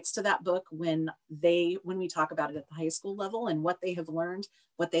that relates to that book when we talk about it at the high school level, and what they have learned,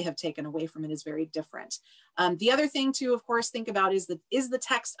 what they have taken away from it is very different. The other thing to, of course, think about is the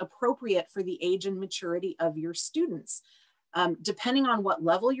text appropriate for the age and maturity of your students? Depending on what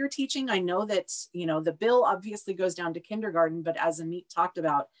level you're teaching, I know that, the bill obviously goes down to kindergarten, but as Amit talked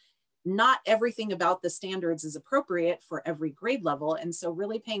about, not everything about the standards is appropriate for every grade level. And so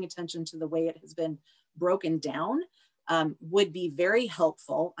really paying attention to the way it has been broken down would be very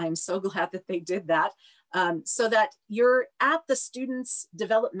helpful. I'm so glad that they did that, so that you're at the student's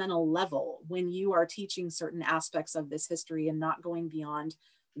developmental level when you are teaching certain aspects of this history and not going beyond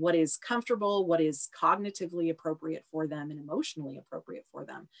what is comfortable, what is cognitively appropriate for them and emotionally appropriate for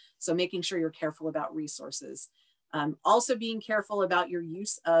them. So making sure you're careful about resources. Also being careful about your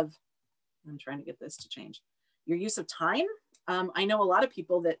use of, I'm trying to get this to change, your use of time. I know a lot of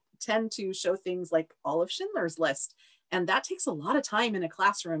people that tend to show things like all of Schindler's List, and that takes a lot of time in a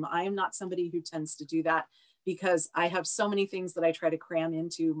classroom. I am not somebody who tends to do that because I have so many things that I try to cram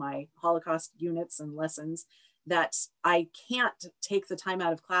into my Holocaust units and lessons that I can't take the time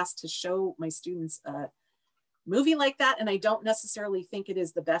out of class to show my students a movie like that. And I don't necessarily think it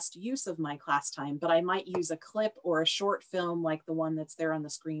is the best use of my class time, but I might use a clip or a short film like the one that's there on the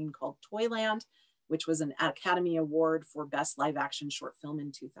screen called Toyland, which was an Academy Award for Best Live Action Short Film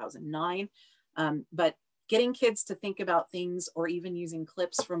in 2009. But getting kids to think about things, or even using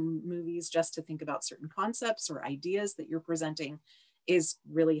clips from movies just to think about certain concepts or ideas that you're presenting, is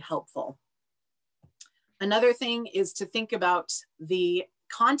really helpful. Another thing is to think about the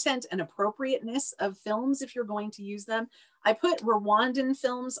content and appropriateness of films if you're going to use them. I put Rwandan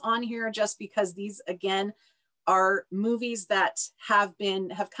films on here just because these, again, are movies that have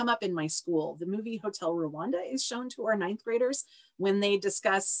come up in my school. The movie Hotel Rwanda is shown to our 9th graders when they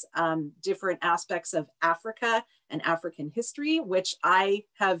discuss different aspects of Africa and African history, which I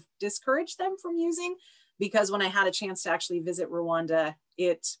have discouraged them from using, because when I had a chance to actually visit Rwanda,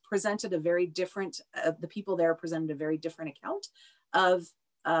 it presented a very different, the people there presented a very different account of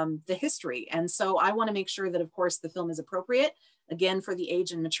the history. And so I want to make sure that, of course, the film is appropriate, again, for the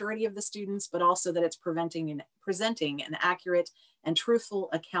age and maturity of the students, but also that it's presenting an accurate and truthful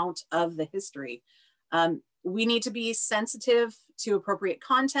account of the history. We need to be sensitive to appropriate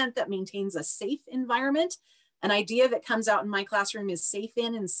content that maintains a safe environment. An idea that comes out in my classroom is safe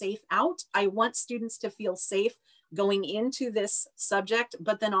in and safe out. I want students to feel safe going into this subject,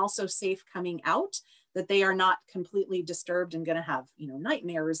 but then also safe coming out, that they are not completely disturbed and going to have,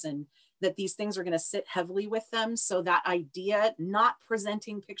 nightmares, and that these things are going to sit heavily with them. So that idea, not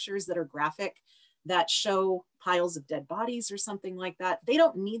presenting pictures that are graphic, that show piles of dead bodies or something like that, they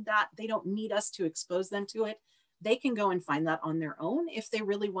don't need that. They don't need us to expose them to it. They can go and find that on their own if they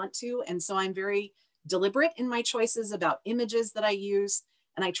really want to. And so I'm very deliberate in my choices about images that I use.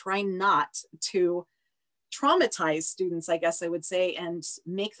 And I try not to traumatize students, I guess I would say, and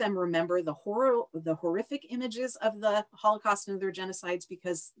make them remember the horrific images of the Holocaust and their genocides,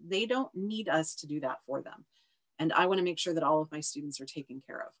 because they don't need us to do that for them. And I want to make sure that all of my students are taken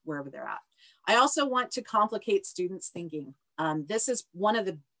care of wherever they're at. I also want to complicate students' thinking. This is one of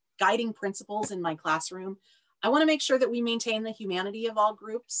the guiding principles in my classroom. I want to make sure that we maintain the humanity of all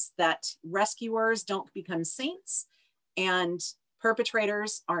groups, that rescuers don't become saints, and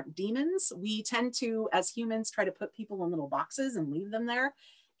perpetrators aren't demons. We tend to, as humans, try to put people in little boxes and leave them there.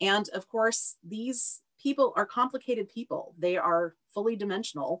 And of course, these people are complicated people. They are fully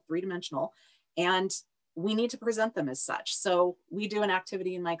dimensional, three-dimensional, and we need to present them as such. So we do an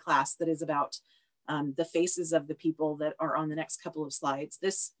activity in my class that is about the faces of the people that are on the next couple of slides.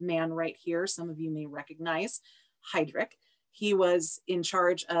 This man right here, some of you may recognize, Heydrich. He was in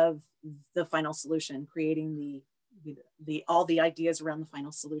charge of the final solution, creating all the ideas around the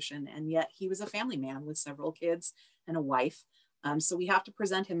final solution. And yet he was a family man with several kids and a wife. So we have to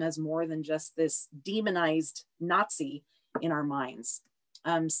present him as more than just this demonized Nazi in our minds.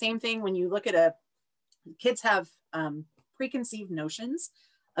 Same thing when you look at kids have preconceived notions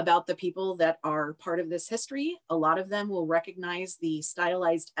about the people that are part of this history. A lot of them will recognize the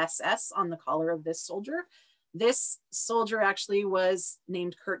stylized SS on the collar of this soldier. This soldier actually was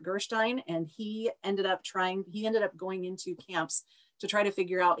named Kurt Gerstein, and he ended up going into camps to try to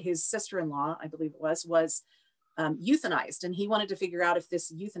figure out, his sister-in-law, I believe it was euthanized. And he wanted to figure out if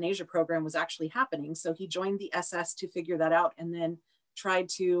this euthanasia program was actually happening. So he joined the SS to figure that out, and then tried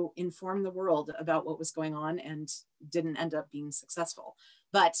to inform the world about what was going on, and didn't end up being successful.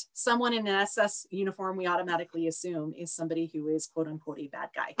 But someone in an SS uniform, we automatically assume, is somebody who is quote unquote a bad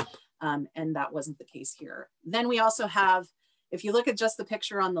guy. And that wasn't the case here. Then we also have, if you look at just the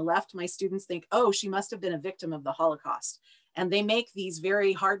picture on the left, my students think, oh, she must have been a victim of the Holocaust. And they make these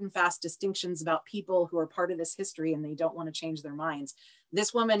very hard and fast distinctions about people who are part of this history, and they don't want to change their minds.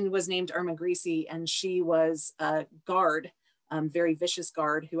 This woman was named Irma Grisi, and she was a guard, very vicious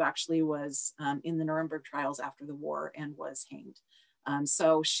guard, who actually was in the Nuremberg trials after the war and was hanged.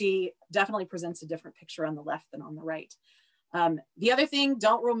 So she definitely presents a different picture on the left than on the right. The other thing,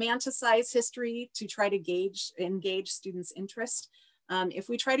 don't romanticize history to try to engage students' interest. If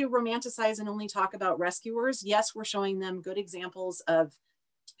we try to romanticize and only talk about rescuers, yes, we're showing them good examples of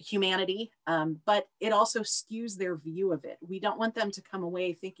humanity, but it also skews their view of it. We don't want them to come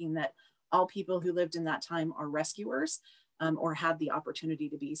away thinking that all people who lived in that time are rescuers, or had the opportunity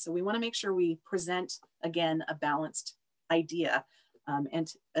to be. So we want to make sure we present, again, a balanced idea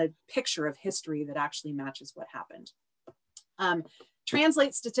and a picture of history that actually matches what happened.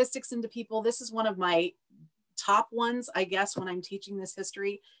 Translate statistics into people. This is one of my top ones, I guess, when I'm teaching this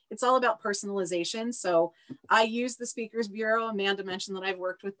history. It's all about personalization. So I use the Speakers Bureau. Amanda mentioned that I've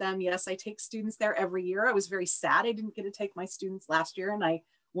worked with them. Yes, I take students there every year. I was very sad I didn't get to take my students last year, and I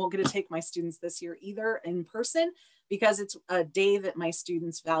won't get to take my students this year either in person, because it's a day that my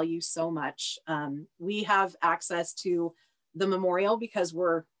students value so much. We have access to the memorial because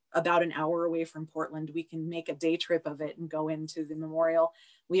we're about an hour away from Portland. We can make a day trip of it and go into the memorial.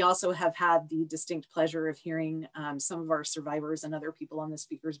 We also have had the distinct pleasure of hearing some of our survivors and other people on the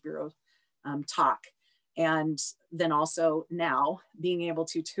Speakers Bureau talk. And then also now being able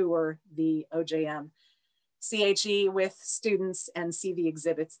to tour the OJM CHE with students and see the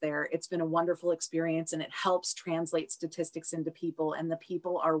exhibits there. It's been a wonderful experience, and it helps translate statistics into people, and the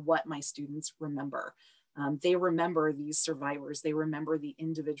people are what my students remember. They remember these survivors, they remember the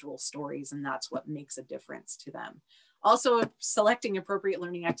individual stories, and that's what makes a difference to them. Also, selecting appropriate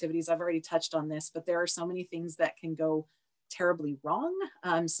learning activities. I've already touched on this, but there are so many things that can go terribly wrong.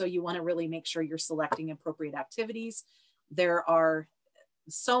 So you want to really make sure you're selecting appropriate activities. There are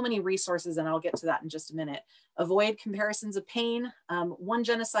so many resources, and I'll get to that in just a minute. Avoid comparisons of pain. One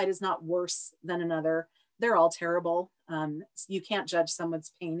genocide is not worse than another. They're all terrible. You can't judge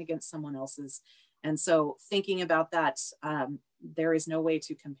someone's pain against someone else's. And so thinking about that, there is no way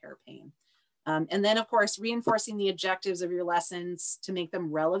to compare pain. And then of course, reinforcing the objectives of your lessons to make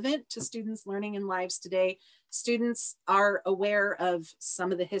them relevant to students' learning and lives today. Students are aware of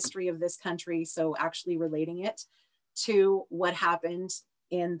some of the history of this country, so actually relating it to what happened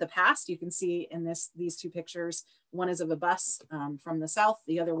in the past. You can see in these two pictures, one is of a bus from the South,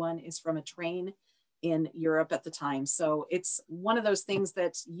 the other one is from a train in Europe at the time. So it's one of those things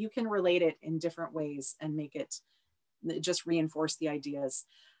that you can relate it in different ways and make it just reinforce the ideas.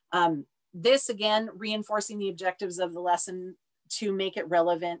 This again, reinforcing the objectives of the lesson to make it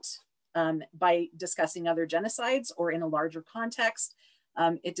relevant by discussing other genocides or in a larger context.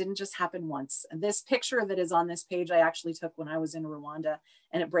 It didn't just happen once. And this picture that is on this page, I actually took when I was in Rwanda,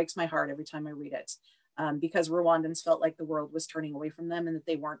 and it breaks my heart every time I read it. because Rwandans felt like the world was turning away from them and that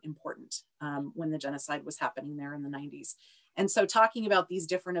they weren't important when the genocide was happening there in the 90s. And so talking about these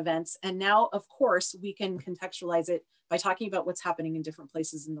different events, and now of course we can contextualize it by talking about what's happening in different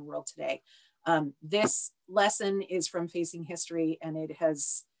places in the world today. This lesson is from Facing History, and it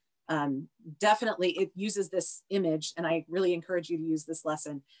has definitely, it uses this image, and I really encourage you to use this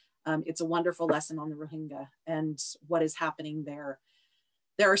lesson. It's a wonderful lesson on the Rohingya and what is happening there.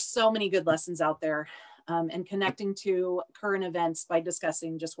 There are so many good lessons out there, and connecting to current events by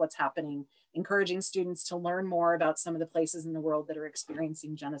discussing just what's happening, encouraging students to learn more about some of the places in the world that are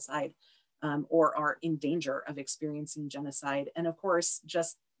experiencing genocide or are in danger of experiencing genocide. And of course,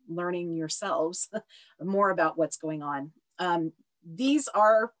 just learning yourselves more about what's going on. These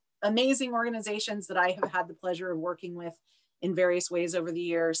are amazing organizations that I have had the pleasure of working with in various ways over the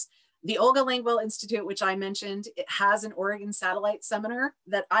years. The Olga Langwell Institute, which I mentioned, it has an Oregon satellite seminar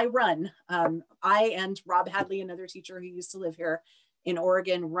that I run. I and Rob Hadley, another teacher who used to live here in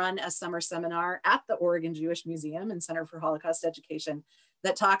Oregon, run a summer seminar at the Oregon Jewish Museum and Center for Holocaust Education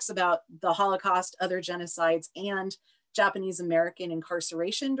that talks about the Holocaust, other genocides, and Japanese American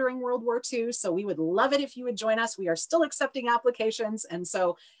incarceration during World War II. So we would love it if you would join us. We are still accepting applications. And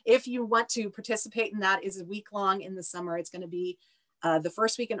so if you want to participate in that, is a week long in the summer. It's going to be the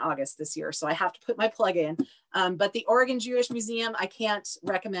first week in August this year. So I have to put my plug in. But the Oregon Jewish Museum, I can't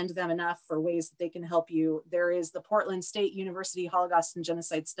recommend them enough for ways that they can help you. There is the Portland State University Holocaust and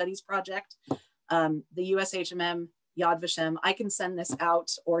Genocide Studies Project, the USHMM Yad Vashem. I can send this out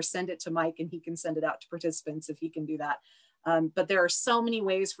or send it to Mike and he can send it out to participants if he can do that. But there are so many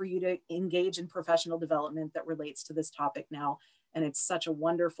ways for you to engage in professional development that relates to this topic now. And it's such a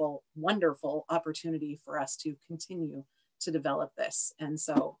wonderful, wonderful opportunity for us to continue to develop this. And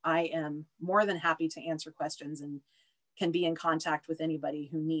so I am more than happy to answer questions and can be in contact with anybody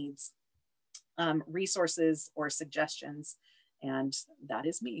who needs resources or suggestions. And that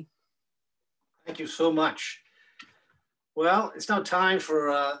is me. Thank you so much. Well, it's now time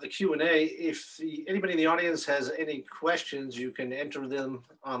for the Q&A. If anybody in the audience has any questions, you can enter them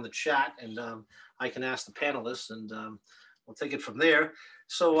on the chat and I can ask the panelists and we'll take it from there.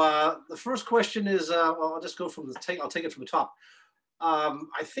 So the first question is, well, I'll just go from I'll take it from the top.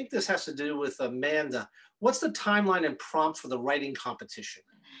 I think this has to do with Amanda. What's the timeline and prompt for the writing competition?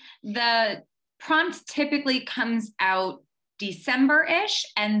 The prompt typically comes out December-ish,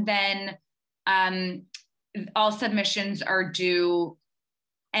 and then all submissions are due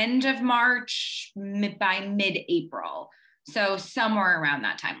end of March by mid-April. So somewhere around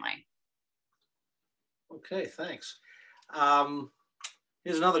that timeline. Okay, thanks.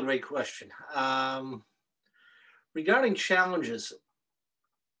 Here's another great question. Regarding challenges,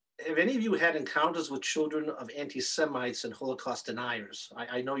 have any of you had encounters with children of anti-Semites and Holocaust deniers?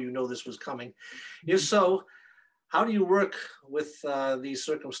 I know you know this was coming. If so, how do you work with these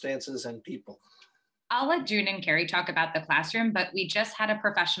circumstances and people? I'll let June and Carrie talk about the classroom, but we just had a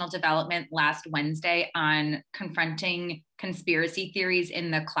professional development last Wednesday on confronting conspiracy theories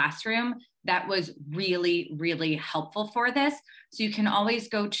in the classroom. That was really, really helpful for this. So you can always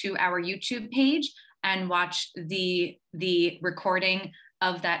go to our YouTube page and watch the recording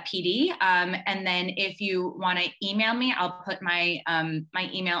of that PD. And then if you want to email me, I'll put my my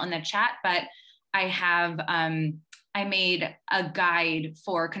email in the chat, but I have I made a guide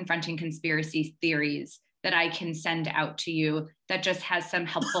for confronting conspiracy theories that I can send out to you that just has some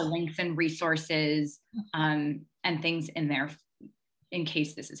helpful links and resources and things in there in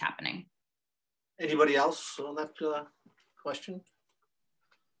case this is happening. Anybody else on that question?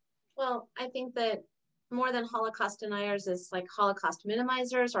 Well, I think that more than Holocaust deniers is like Holocaust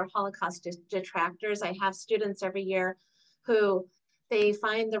minimizers or Holocaust detractors. I have students every year who they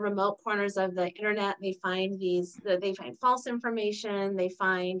find the remote corners of the internet. They find they find false information. They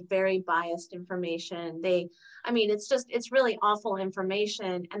find very biased information. I mean, it's really awful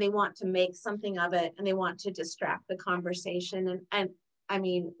information, and they want to make something of it, and they want to distract the conversation. And I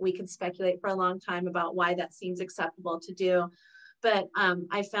mean, we could speculate for a long time about why that seems acceptable to do. But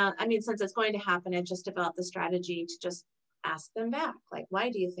I found, I mean, since it's going to happen, I just developed the strategy to just ask them back, like, why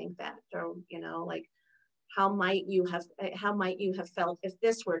do you think that? Or, you know, like, how might you have felt if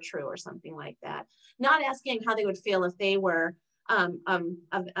this were true, or something like that? Not asking how they would feel if they were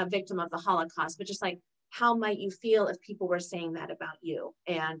a victim of the Holocaust, but just like, how might you feel if people were saying that about you?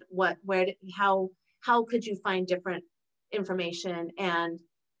 And how could you find different information? And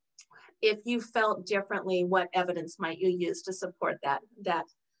if you felt differently, what evidence might you use to support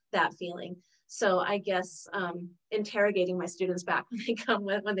that feeling? So I guess interrogating my students back when they come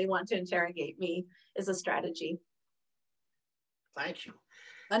when they want to interrogate me is a strategy. Thank you.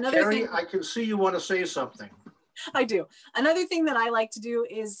 Another Carrie, thing, I can see you want to say something. I do. Another thing that I like to do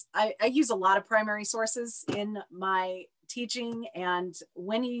is I use a lot of primary sources in my teaching. And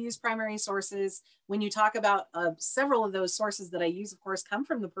when you use primary sources, when you talk about several of those sources that I use, of course, come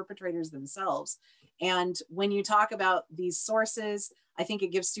from the perpetrators themselves. And when you talk about these sources, I think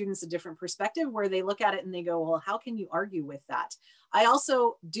it gives students a different perspective where they look at it and they go, well, how can you argue with that? I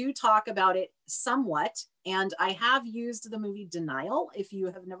also do talk about it somewhat, and I have used the movie Denial. If you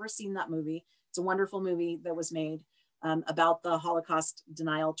have never seen that movie, it's a wonderful movie that was made about the Holocaust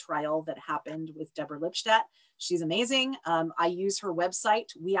denial trial that happened with Deborah Lipstadt. She's amazing. I use her website.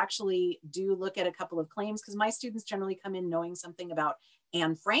 We actually do look at a couple of claims because my students generally come in knowing something about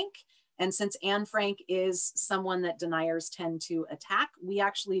Anne Frank. And since Anne Frank is someone that deniers tend to attack, we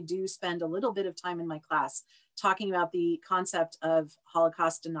actually do spend a little bit of time in my class talking about the concept of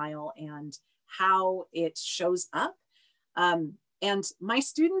Holocaust denial and how it shows up. And my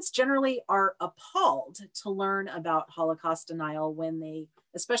students generally are appalled to learn about Holocaust denial when they,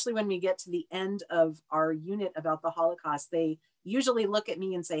 especially when we get to the end of our unit about the Holocaust, they usually look at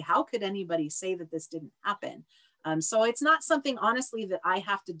me and say, how could anybody say that this didn't happen? So it's not something, honestly, that I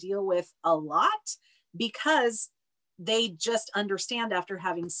have to deal with a lot because they just understand after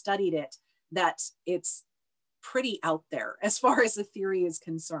having studied it that it's pretty out there as far as the theory is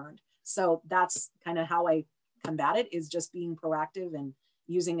concerned. So that's kind of how I combat it, is just being proactive and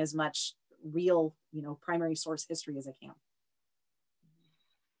using as much real, primary source history as I can.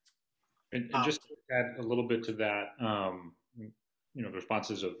 And just to add a little bit to that, the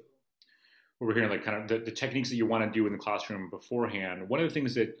responses of what we're hearing, like kind of the techniques that you want to do in the classroom beforehand. One of the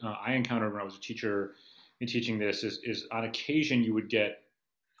things that I encountered when I was a teacher in teaching this is on occasion you would get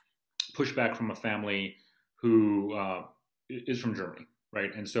pushback from a family who is from Germany,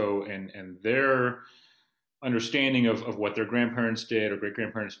 right? And so, and their understanding of what their grandparents did or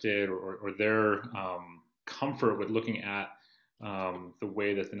great-grandparents did, or their comfort with looking at the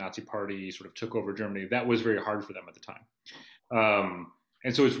way that the Nazi Party sort of took over Germany, that was very hard for them at the time.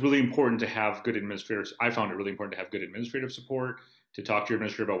 And so it's really important to have good administrators. I found it really important to have good administrative support, to talk to your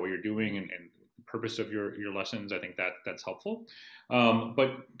administrator about what you're doing and the purpose of your lessons. I think that's helpful.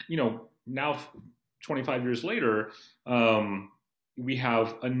 But now 25 years later, we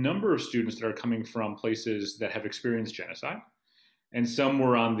have a number of students that are coming from places that have experienced genocide. And some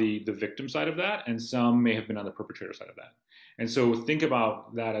were on the victim side of that, and some may have been on the perpetrator side of that. And so think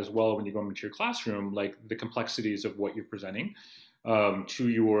about that as well when you go into your classroom, like the complexities of what you're presenting to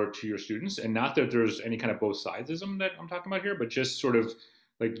your students. And not that there's any kind of both sidesism that I'm talking about here, but just sort of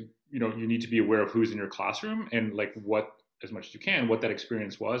like, you need to be aware of who's in your classroom and like what, as much as you can, what that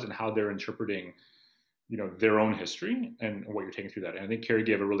experience was and how they're interpreting their own history and what you're taking through that. And I think Carrie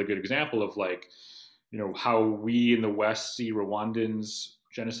gave a really good example of like, how we in the West see Rwandans'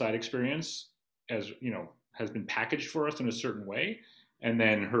 genocide experience as, has been packaged for us in a certain way. And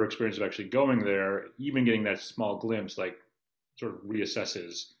then her experience of actually going there, even getting that small glimpse, like sort of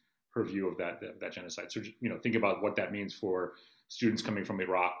reassesses her view of that genocide. So, think about what that means for students coming from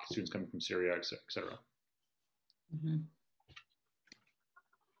Iraq, students coming from Syria, et cetera. Mm-hmm.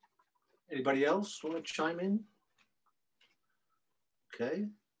 Anybody else want to chime in? Okay.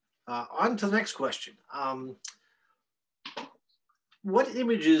 On to the next question. What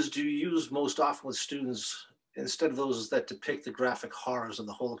images do you use most often with students instead of those that depict the graphic horrors of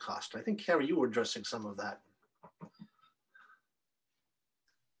the Holocaust? I think, Carrie, you were addressing some of that.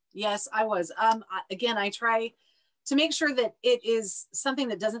 Yes, I was. Again, I try to make sure that it is something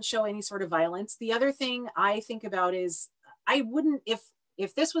that doesn't show any sort of violence. The other thing I think about is I wouldn't,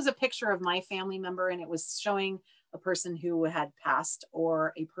 if this was a picture of my family member and it was showing a person who had passed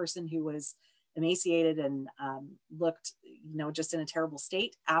or a person who was emaciated and looked, just in a terrible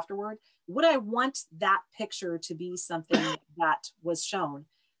state afterward, would I want that picture to be something that was shown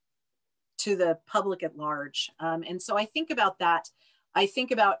to the public at large? And so I think about that. I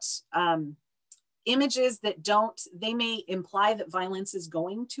think about images that they may imply that violence is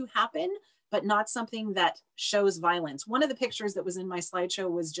going to happen, but not something that shows violence. One of the pictures that was in my slideshow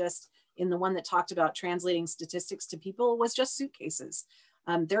was just in the one that talked about translating statistics to people was just suitcases.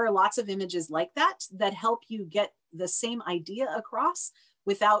 There are lots of images like that help you get the same idea across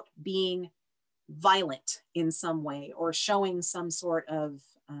without being violent in some way or showing some sort of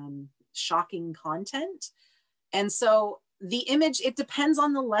shocking content. And so the image, it depends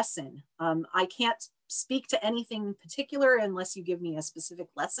on the lesson. I can't speak to anything particular unless you give me a specific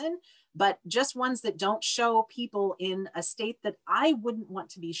lesson, but just ones that don't show people in a state that I wouldn't want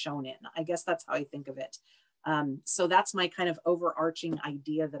to be shown in. I guess that's how I think of it. So that's my kind of overarching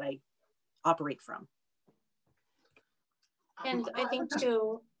idea that I operate from. And I think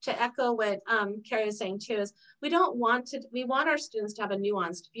to echo what Carrie was saying too, is we want our students to have a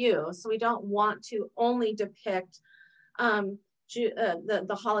nuanced view. So we don't want to only depict the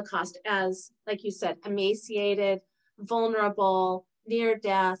Holocaust as, like you said, emaciated, vulnerable, near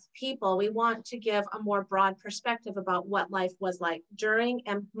death people. We want to give a more broad perspective about what life was like during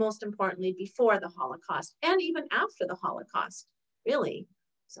and most importantly before the Holocaust and even after the Holocaust, really.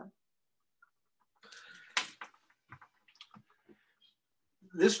 So.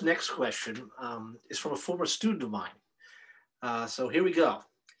 This next question is from a former student of mine. So here we go.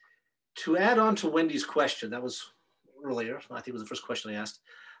 To add on to Wendy's question, that was earlier, I think it was the first question I asked,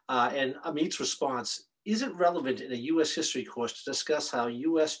 and Amit's response, is it relevant in a US history course to discuss how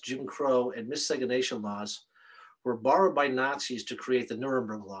US Jim Crow and miscegenation laws were borrowed by Nazis to create the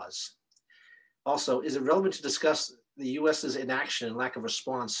Nuremberg laws? Also, is it relevant to discuss the US's inaction and lack of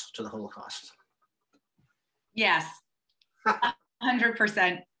response to the Holocaust? Yes,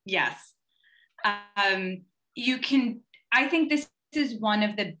 100% yes. I think this is one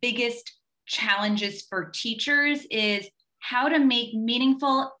of the biggest challenges for teachers is how to make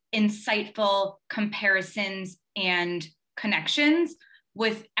meaningful, insightful comparisons and connections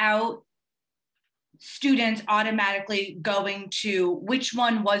without students automatically going to which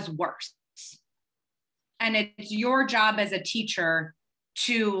one was worse. And it's your job as a teacher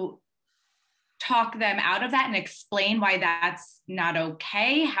to talk them out of that and explain why that's not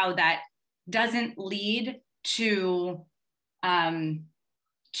okay, how that doesn't lead to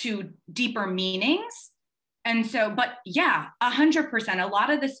deeper meanings. And so, but yeah, 100%. A lot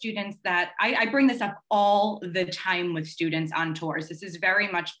of the students that I bring this up all the time with students on tours. This is very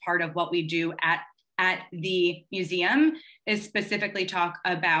much part of what we do at the museum, is specifically talk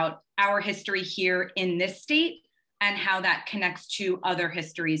about our history here in this state and how that connects to other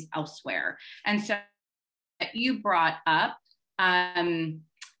histories elsewhere. And so you brought up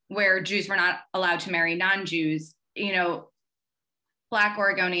where Jews were not allowed to marry non-Jews, Black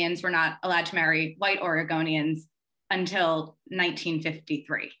Oregonians were not allowed to marry white Oregonians until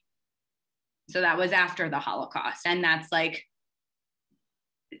 1953. So that was after the Holocaust. And that's like,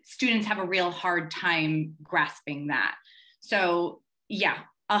 students have a real hard time grasping that. So yeah,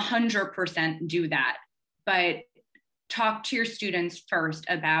 100% do that. But talk to your students first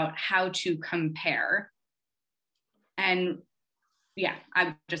about how to compare. And yeah, I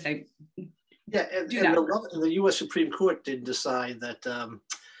would just say, yeah, and the U.S. Supreme Court did decide that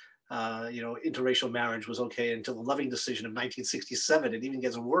interracial marriage was okay until the Loving decision of 1967. It even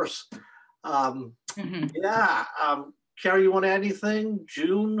gets worse. Yeah, Carrie, you want to add anything?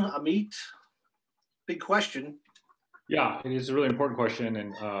 June, Amit, big question. Yeah, it is a really important question,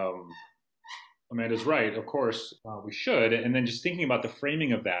 and Amanda's right. Of course, we should. And then just thinking about the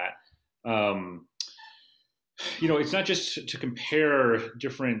framing of that, it's not just to compare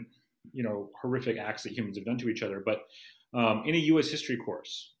different horrific acts that humans have done to each other, but in a U.S. history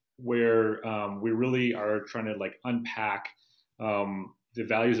course where we really are trying to unpack the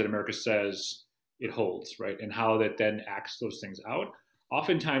values that America says it holds, right, and how that then acts those things out.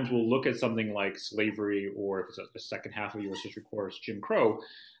 Oftentimes we'll look at something like slavery, or if it's the second half of a U.S. history course, Jim Crow,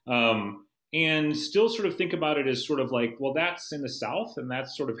 and still sort of think about it as sort of like, well, that's in the South, and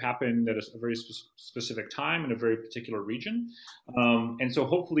that's sort of happened at a very specific time in a very particular region. And so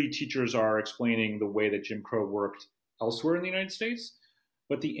hopefully teachers are explaining the way that Jim Crow worked elsewhere in the United States.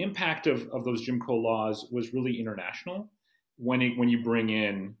 But the impact of those Jim Crow laws was really international when you bring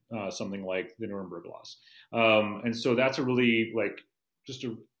in something like the Nuremberg laws. And so that's a really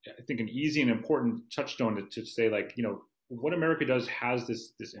I think an easy and important touchstone to say, what America does has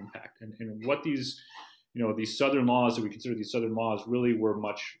this impact, and what these Southern laws that we consider these Southern laws really were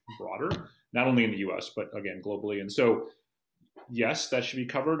much broader, not only in the U.S. but again globally. And so, yes, that should be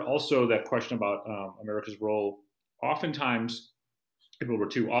covered. Also, that question about America's role, oftentimes in World War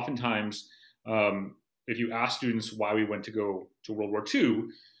II, if you ask students why we went to go to World War II,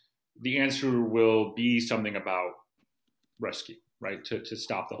 the answer will be something about rescue, right, to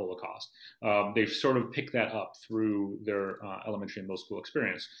stop the Holocaust. They've sort of picked that up through their elementary and middle school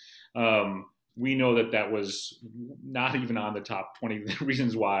experience. We know that was not even on the top 20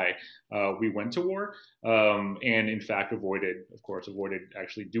 reasons why we went to war, and in fact avoided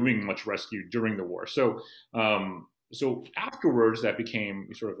actually doing much rescue during the war. So afterwards, that became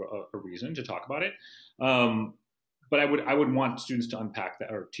sort of a reason to talk about it. But I would want students to unpack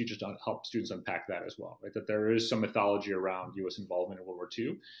that, or teachers to help students unpack that as well, right? That there is some mythology around U.S. involvement in World War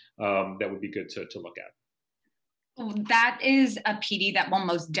II that would be good to look at. That is a PD that we'll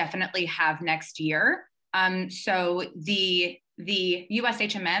most definitely have next year. So the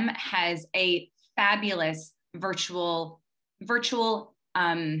USHMM has a fabulous virtual virtual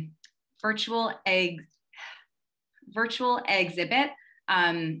exhibit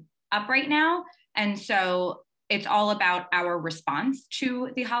up right now. And so it's all about our response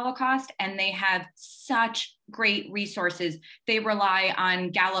to the Holocaust, and they have such great resources. They rely on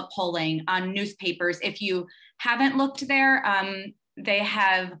Gallup polling, on newspapers. If you haven't looked there, they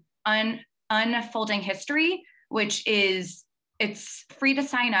have Unfolding History, which is, it's free to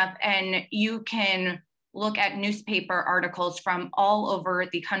sign up, and you can look at newspaper articles from all over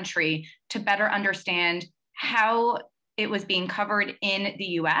the country to better understand how it was being covered in the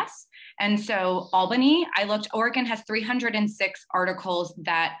US. And so Albany, I looked, Oregon has 306 articles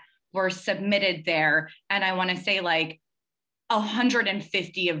that were submitted there. And I wanna say like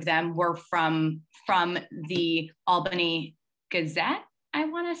 150 of them were from the Albany Gazette, I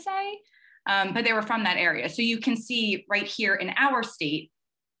wanna say, but they were from that area. So you can see right here in our state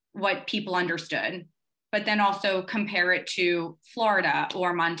what people understood, but then also compare it to Florida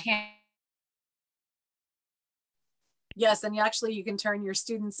or Montana. Yes, and you can turn your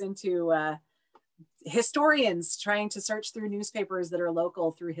students into historians trying to search through newspapers that are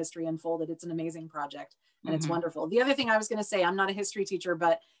local through History Unfolded. It's an amazing project, and it's wonderful. The other thing I was going to say, I'm not a history teacher,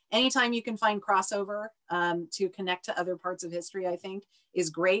 but anytime you can find crossover to connect to other parts of history, I think is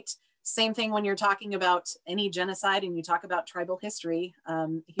great. Same thing when you're talking about any genocide and you talk about tribal history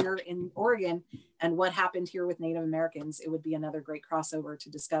here in Oregon and what happened here with Native Americans, it would be another great crossover to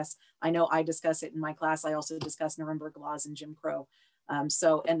discuss. I know I discuss it in my class. I also discuss Nuremberg laws and Jim Crow. And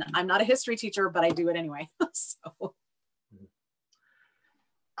I'm not a history teacher, but I do it anyway. So.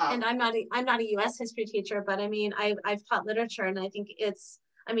 And I'm not a U.S. history teacher, but I mean, I've taught literature, and I think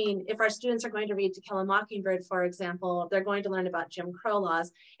if our students are going to read To Kill a Mockingbird, for example, they're going to learn about Jim Crow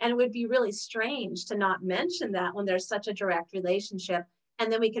laws. And it would be really strange to not mention that when there's such a direct relationship.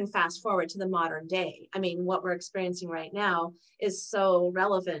 And then we can fast forward to the modern day. I mean, what we're experiencing right now is so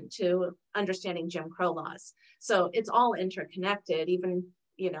relevant to understanding Jim Crow laws. So it's all interconnected, even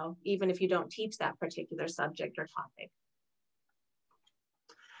if you don't teach that particular subject or topic.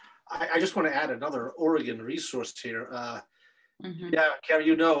 I just want to add another Oregon resource here. Yeah,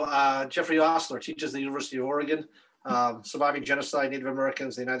 Carrie, Jeffrey Osler teaches at the University of Oregon, Surviving Genocide, Native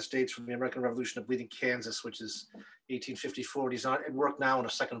Americans in the United States from the American Revolution to Bleeding Kansas, which is 1854. He's at work now on a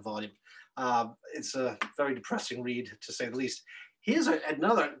second volume. It's a very depressing read, to say the least. Here's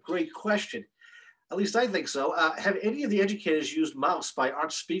another great question. At least I think so. Have any of the educators used Mouse by Art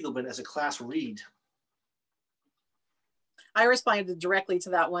Spiegelman as a class read? I responded directly to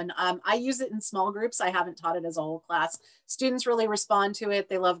that one. I use it in small groups. I haven't taught it as a whole class. Students really respond to it.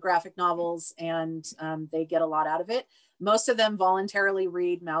 They love graphic novels, and they get a lot out of it. Most of them voluntarily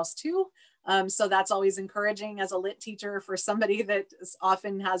read Mouse too. So that's always encouraging as a lit teacher for somebody that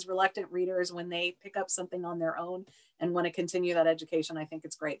often has reluctant readers when they pick up something on their own and want to continue that education. I think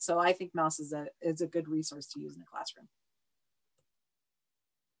it's great. So I think Mouse is a good resource to use in the classroom.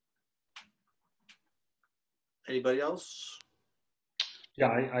 Anybody else? Yeah,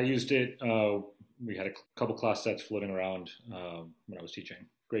 I used it. We had a couple class sets floating around when I was teaching.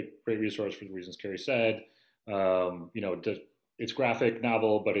 Great resource for the reasons Carrie said. It's graphic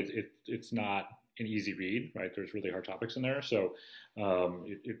novel, but it's not an easy read, right? There's really hard topics in there. So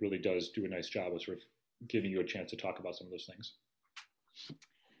it really does do a nice job of sort of giving you a chance to talk about some of those things.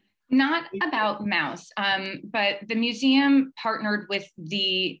 Not about Mouse, but the museum partnered with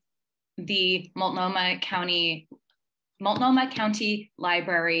the Multnomah County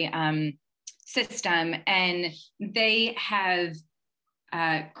Library system, and they have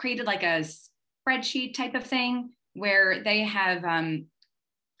created like a spreadsheet type of thing where they have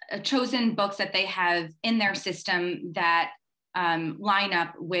chosen books that they have in their system that line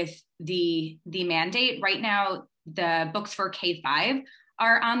up with the mandate. Right now, the books for K-5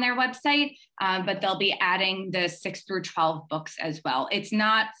 are on their website, but they'll be adding the 6 through 12 books as well. It's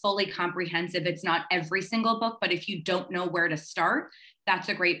not fully comprehensive. It's not every single book, but if you don't know where to start, that's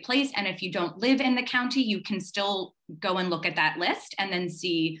a great place. And if you don't live in the county, you can still go and look at that list and then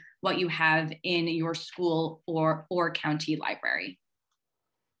see what you have in your school or county library.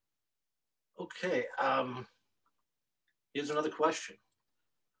 Okay, here's another question.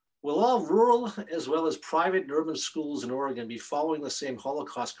 Will all rural as well as private and urban schools in Oregon be following the same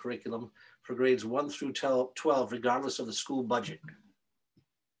Holocaust curriculum for grades 1 through 12, regardless of the school budget?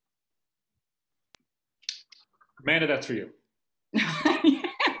 Amanda, that's for you.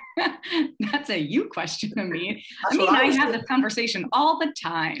 That's a you question to me. I have this conversation all the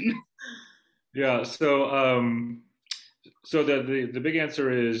time. Yeah, so the big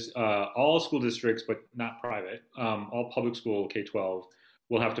answer is all school districts, but not private, all public school K-12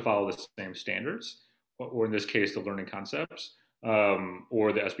 will have to follow the same standards. or in this case, the learning concepts,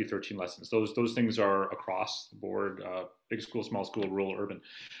 or the SB 13 lessons. Those things are across the board, big school, small school, rural, urban.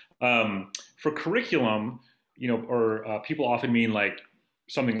 For curriculum, or people often mean like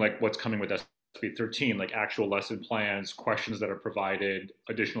something like what's coming with SB 13, like actual lesson plans, questions that are provided,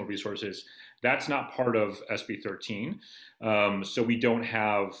 additional resources. That's not part of SB 13. So we don't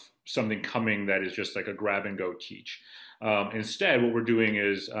have something coming that is just like a grab and go teach. Instead, what we're doing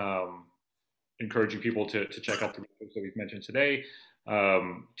is encouraging people to check out the resources that we've mentioned today.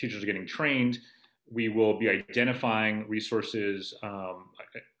 Teachers are getting trained. We will be identifying resources.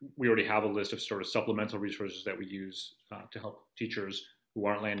 We already have a list of sort of supplemental resources that we use to help teachers who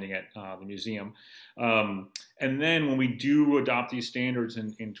aren't landing at the museum. And then when we do adopt these standards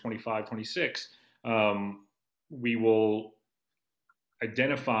in 25, 26, we will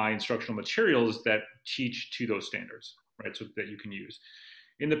identify instructional materials that teach to those standards, right? So that you can use.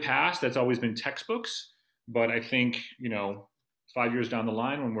 In the past, that's always been textbooks, but I think, 5 years down the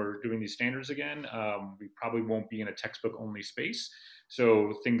line when we're doing these standards again, we probably won't be in a textbook only space.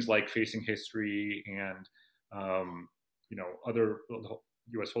 So things like Facing History and, other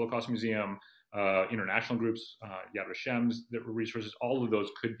U.S. Holocaust Museum, international groups, Yad Vashem's resources, all of those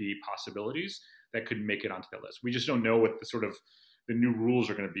could be possibilities that could make it onto that list. We just don't know what the new rules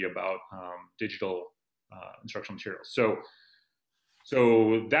are going to be about digital instructional materials.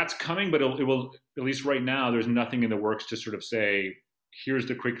 So that's coming, but it will, at least right now, there's nothing in the works to sort of say, here's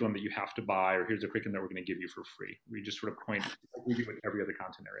the curriculum that you have to buy, or here's the curriculum that we're going to give you for free. We just sort of point, like we do with every other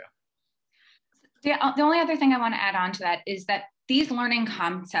content area. The only other thing I want to add on to that is that these learning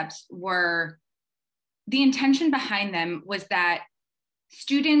concepts the intention behind them was that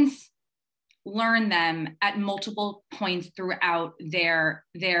students learn them at multiple points throughout their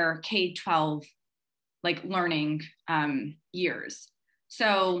K-12 learning years.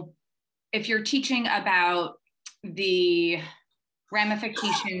 So if you're teaching about the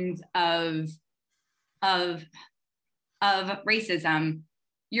ramifications of racism,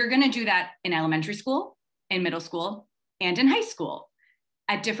 you're going to do that in elementary school, in middle school, and in high school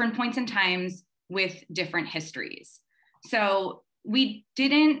at different points in times with different histories. So we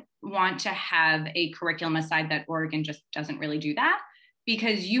didn't want to have a curriculum aside that Oregon just doesn't really do that,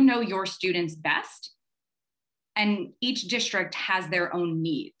 because your students best, and each district has their own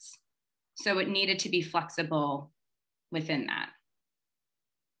needs. So it needed to be flexible within that.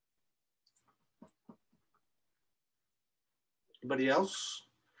 Anybody else?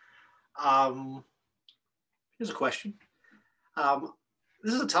 Here's a question.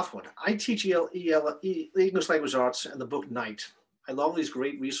 This is a tough one. I teach English language arts and the book Night. I love these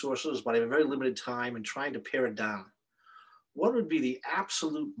great resources, but I have a very limited time and trying to pare it down. What would be the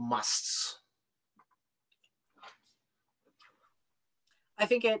absolute musts? I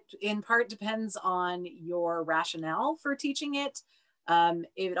think it in part depends on your rationale for teaching it.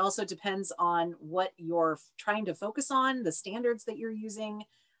 It also depends on what you're trying to focus on, the standards that you're using.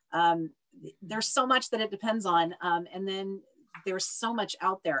 There's so much that it depends on. And then there's so much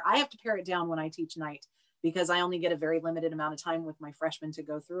out there. I have to pare it down when I teach Night because I only get a very limited amount of time with my freshmen to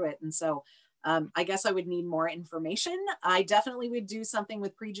go through it. And so I guess I would need more information. I definitely would do something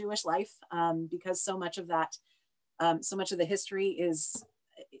with pre-Jewish life because so much of the history is,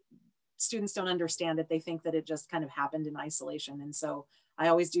 students don't understand it. They think that it just kind of happened in isolation. And so I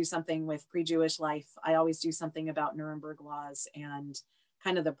always do something with pre-Jewish life. I always do something about Nuremberg laws and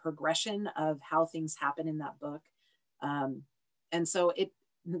kind of the progression of how things happen in that book. And so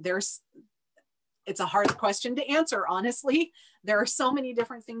it's a hard question to answer, honestly. There are so many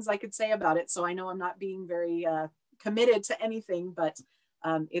different things I could say about it. So I know I'm not being very committed to anything, but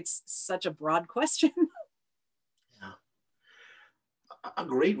it's such a broad question. A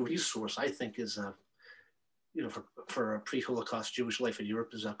great resource, I think, is for a pre-Holocaust Jewish life in Europe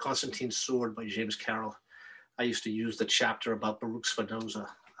is Constantine's Sword by James Carroll. I used to use the chapter about Baruch Spinoza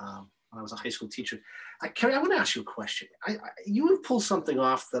when I was a high school teacher. Carrie, I want to ask you a question. You have pulled something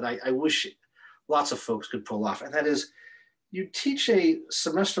off that I wish lots of folks could pull off, and that is you teach a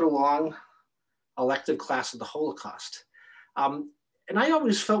semester-long elective class of the Holocaust. And I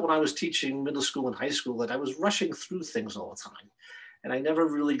always felt when I was teaching middle school and high school that I was rushing through things all the time. And I never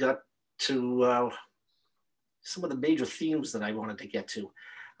really got to some of the major themes that I wanted to get to.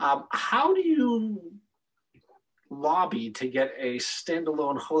 How do you lobby to get a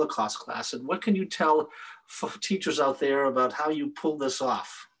standalone Holocaust class? And what can you tell teachers out there about how you pull this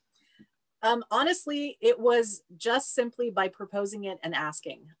off? Honestly, it was just simply by proposing it and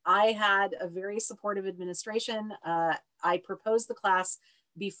asking. I had a very supportive administration. I proposed the class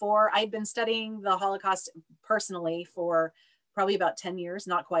before. I'd been studying the Holocaust personally for probably about 10 years,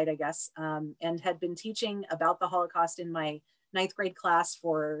 not quite, I guess, and had been teaching about the Holocaust in my 9th grade class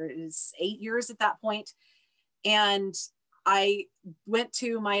for 8 years at that point. And I went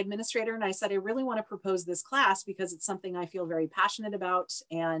to my administrator and I said, I really want to propose this class because it's something I feel very passionate about.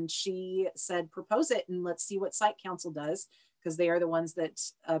 And she said, propose it and let's see what Site Council does, because they are the ones that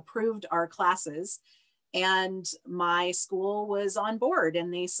approved our classes. And my school was on board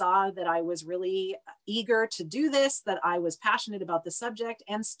and they saw that I was really eager to do this, that I was passionate about the subject,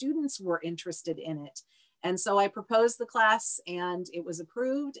 and students were interested in it. And so I proposed the class and it was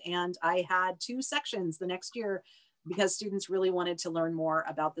approved, and I had 2 sections the next year because students really wanted to learn more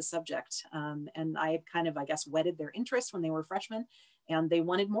about the subject. And I had kind of, I guess, whetted their interest when they were freshmen, and they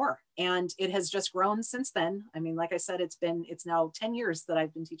wanted more. And it has just grown since then. I mean, like I said, it's now 10 years that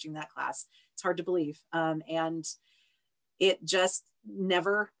I've been teaching that class. It's hard to believe. And it just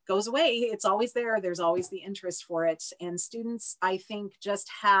never goes away. It's always there. There's always the interest for it. And students, I think, just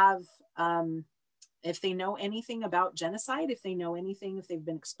have, if they know anything about genocide, if they know anything, if they've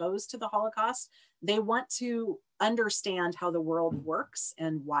been exposed to the Holocaust, they want to understand how the world works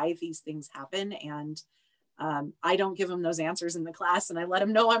and why these things happen. And I don't give them those answers in the class, and I let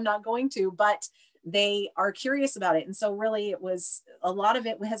them know I'm not going to, but they are curious about it. And so really a lot of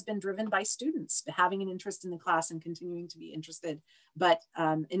it has been driven by students having an interest in the class and continuing to be interested. But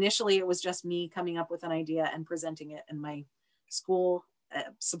initially it was just me coming up with an idea and presenting it, and my school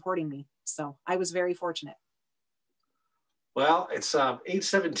supporting me. So I was very fortunate. Well, it's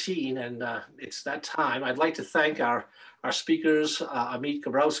 8:17 and it's that time. I'd like to thank our speakers, Amit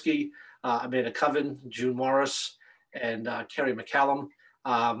Gabrowski, Amanda Coven, June Morris, and Carrie McCallum.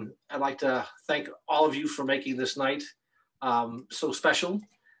 I'd like to thank all of you for making this night so special.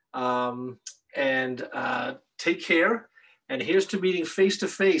 And take care. And here's to meeting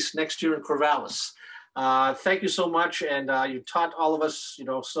face-to-face next year in Corvallis. Thank you so much, and you taught all of us,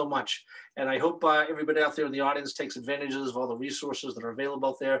 so much. And I hope everybody out there in the audience takes advantages of all the resources that are available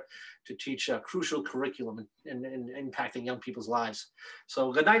out there to teach a crucial curriculum in impacting young people's lives.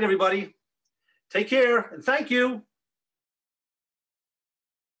 So good night, everybody. Take care, and thank you.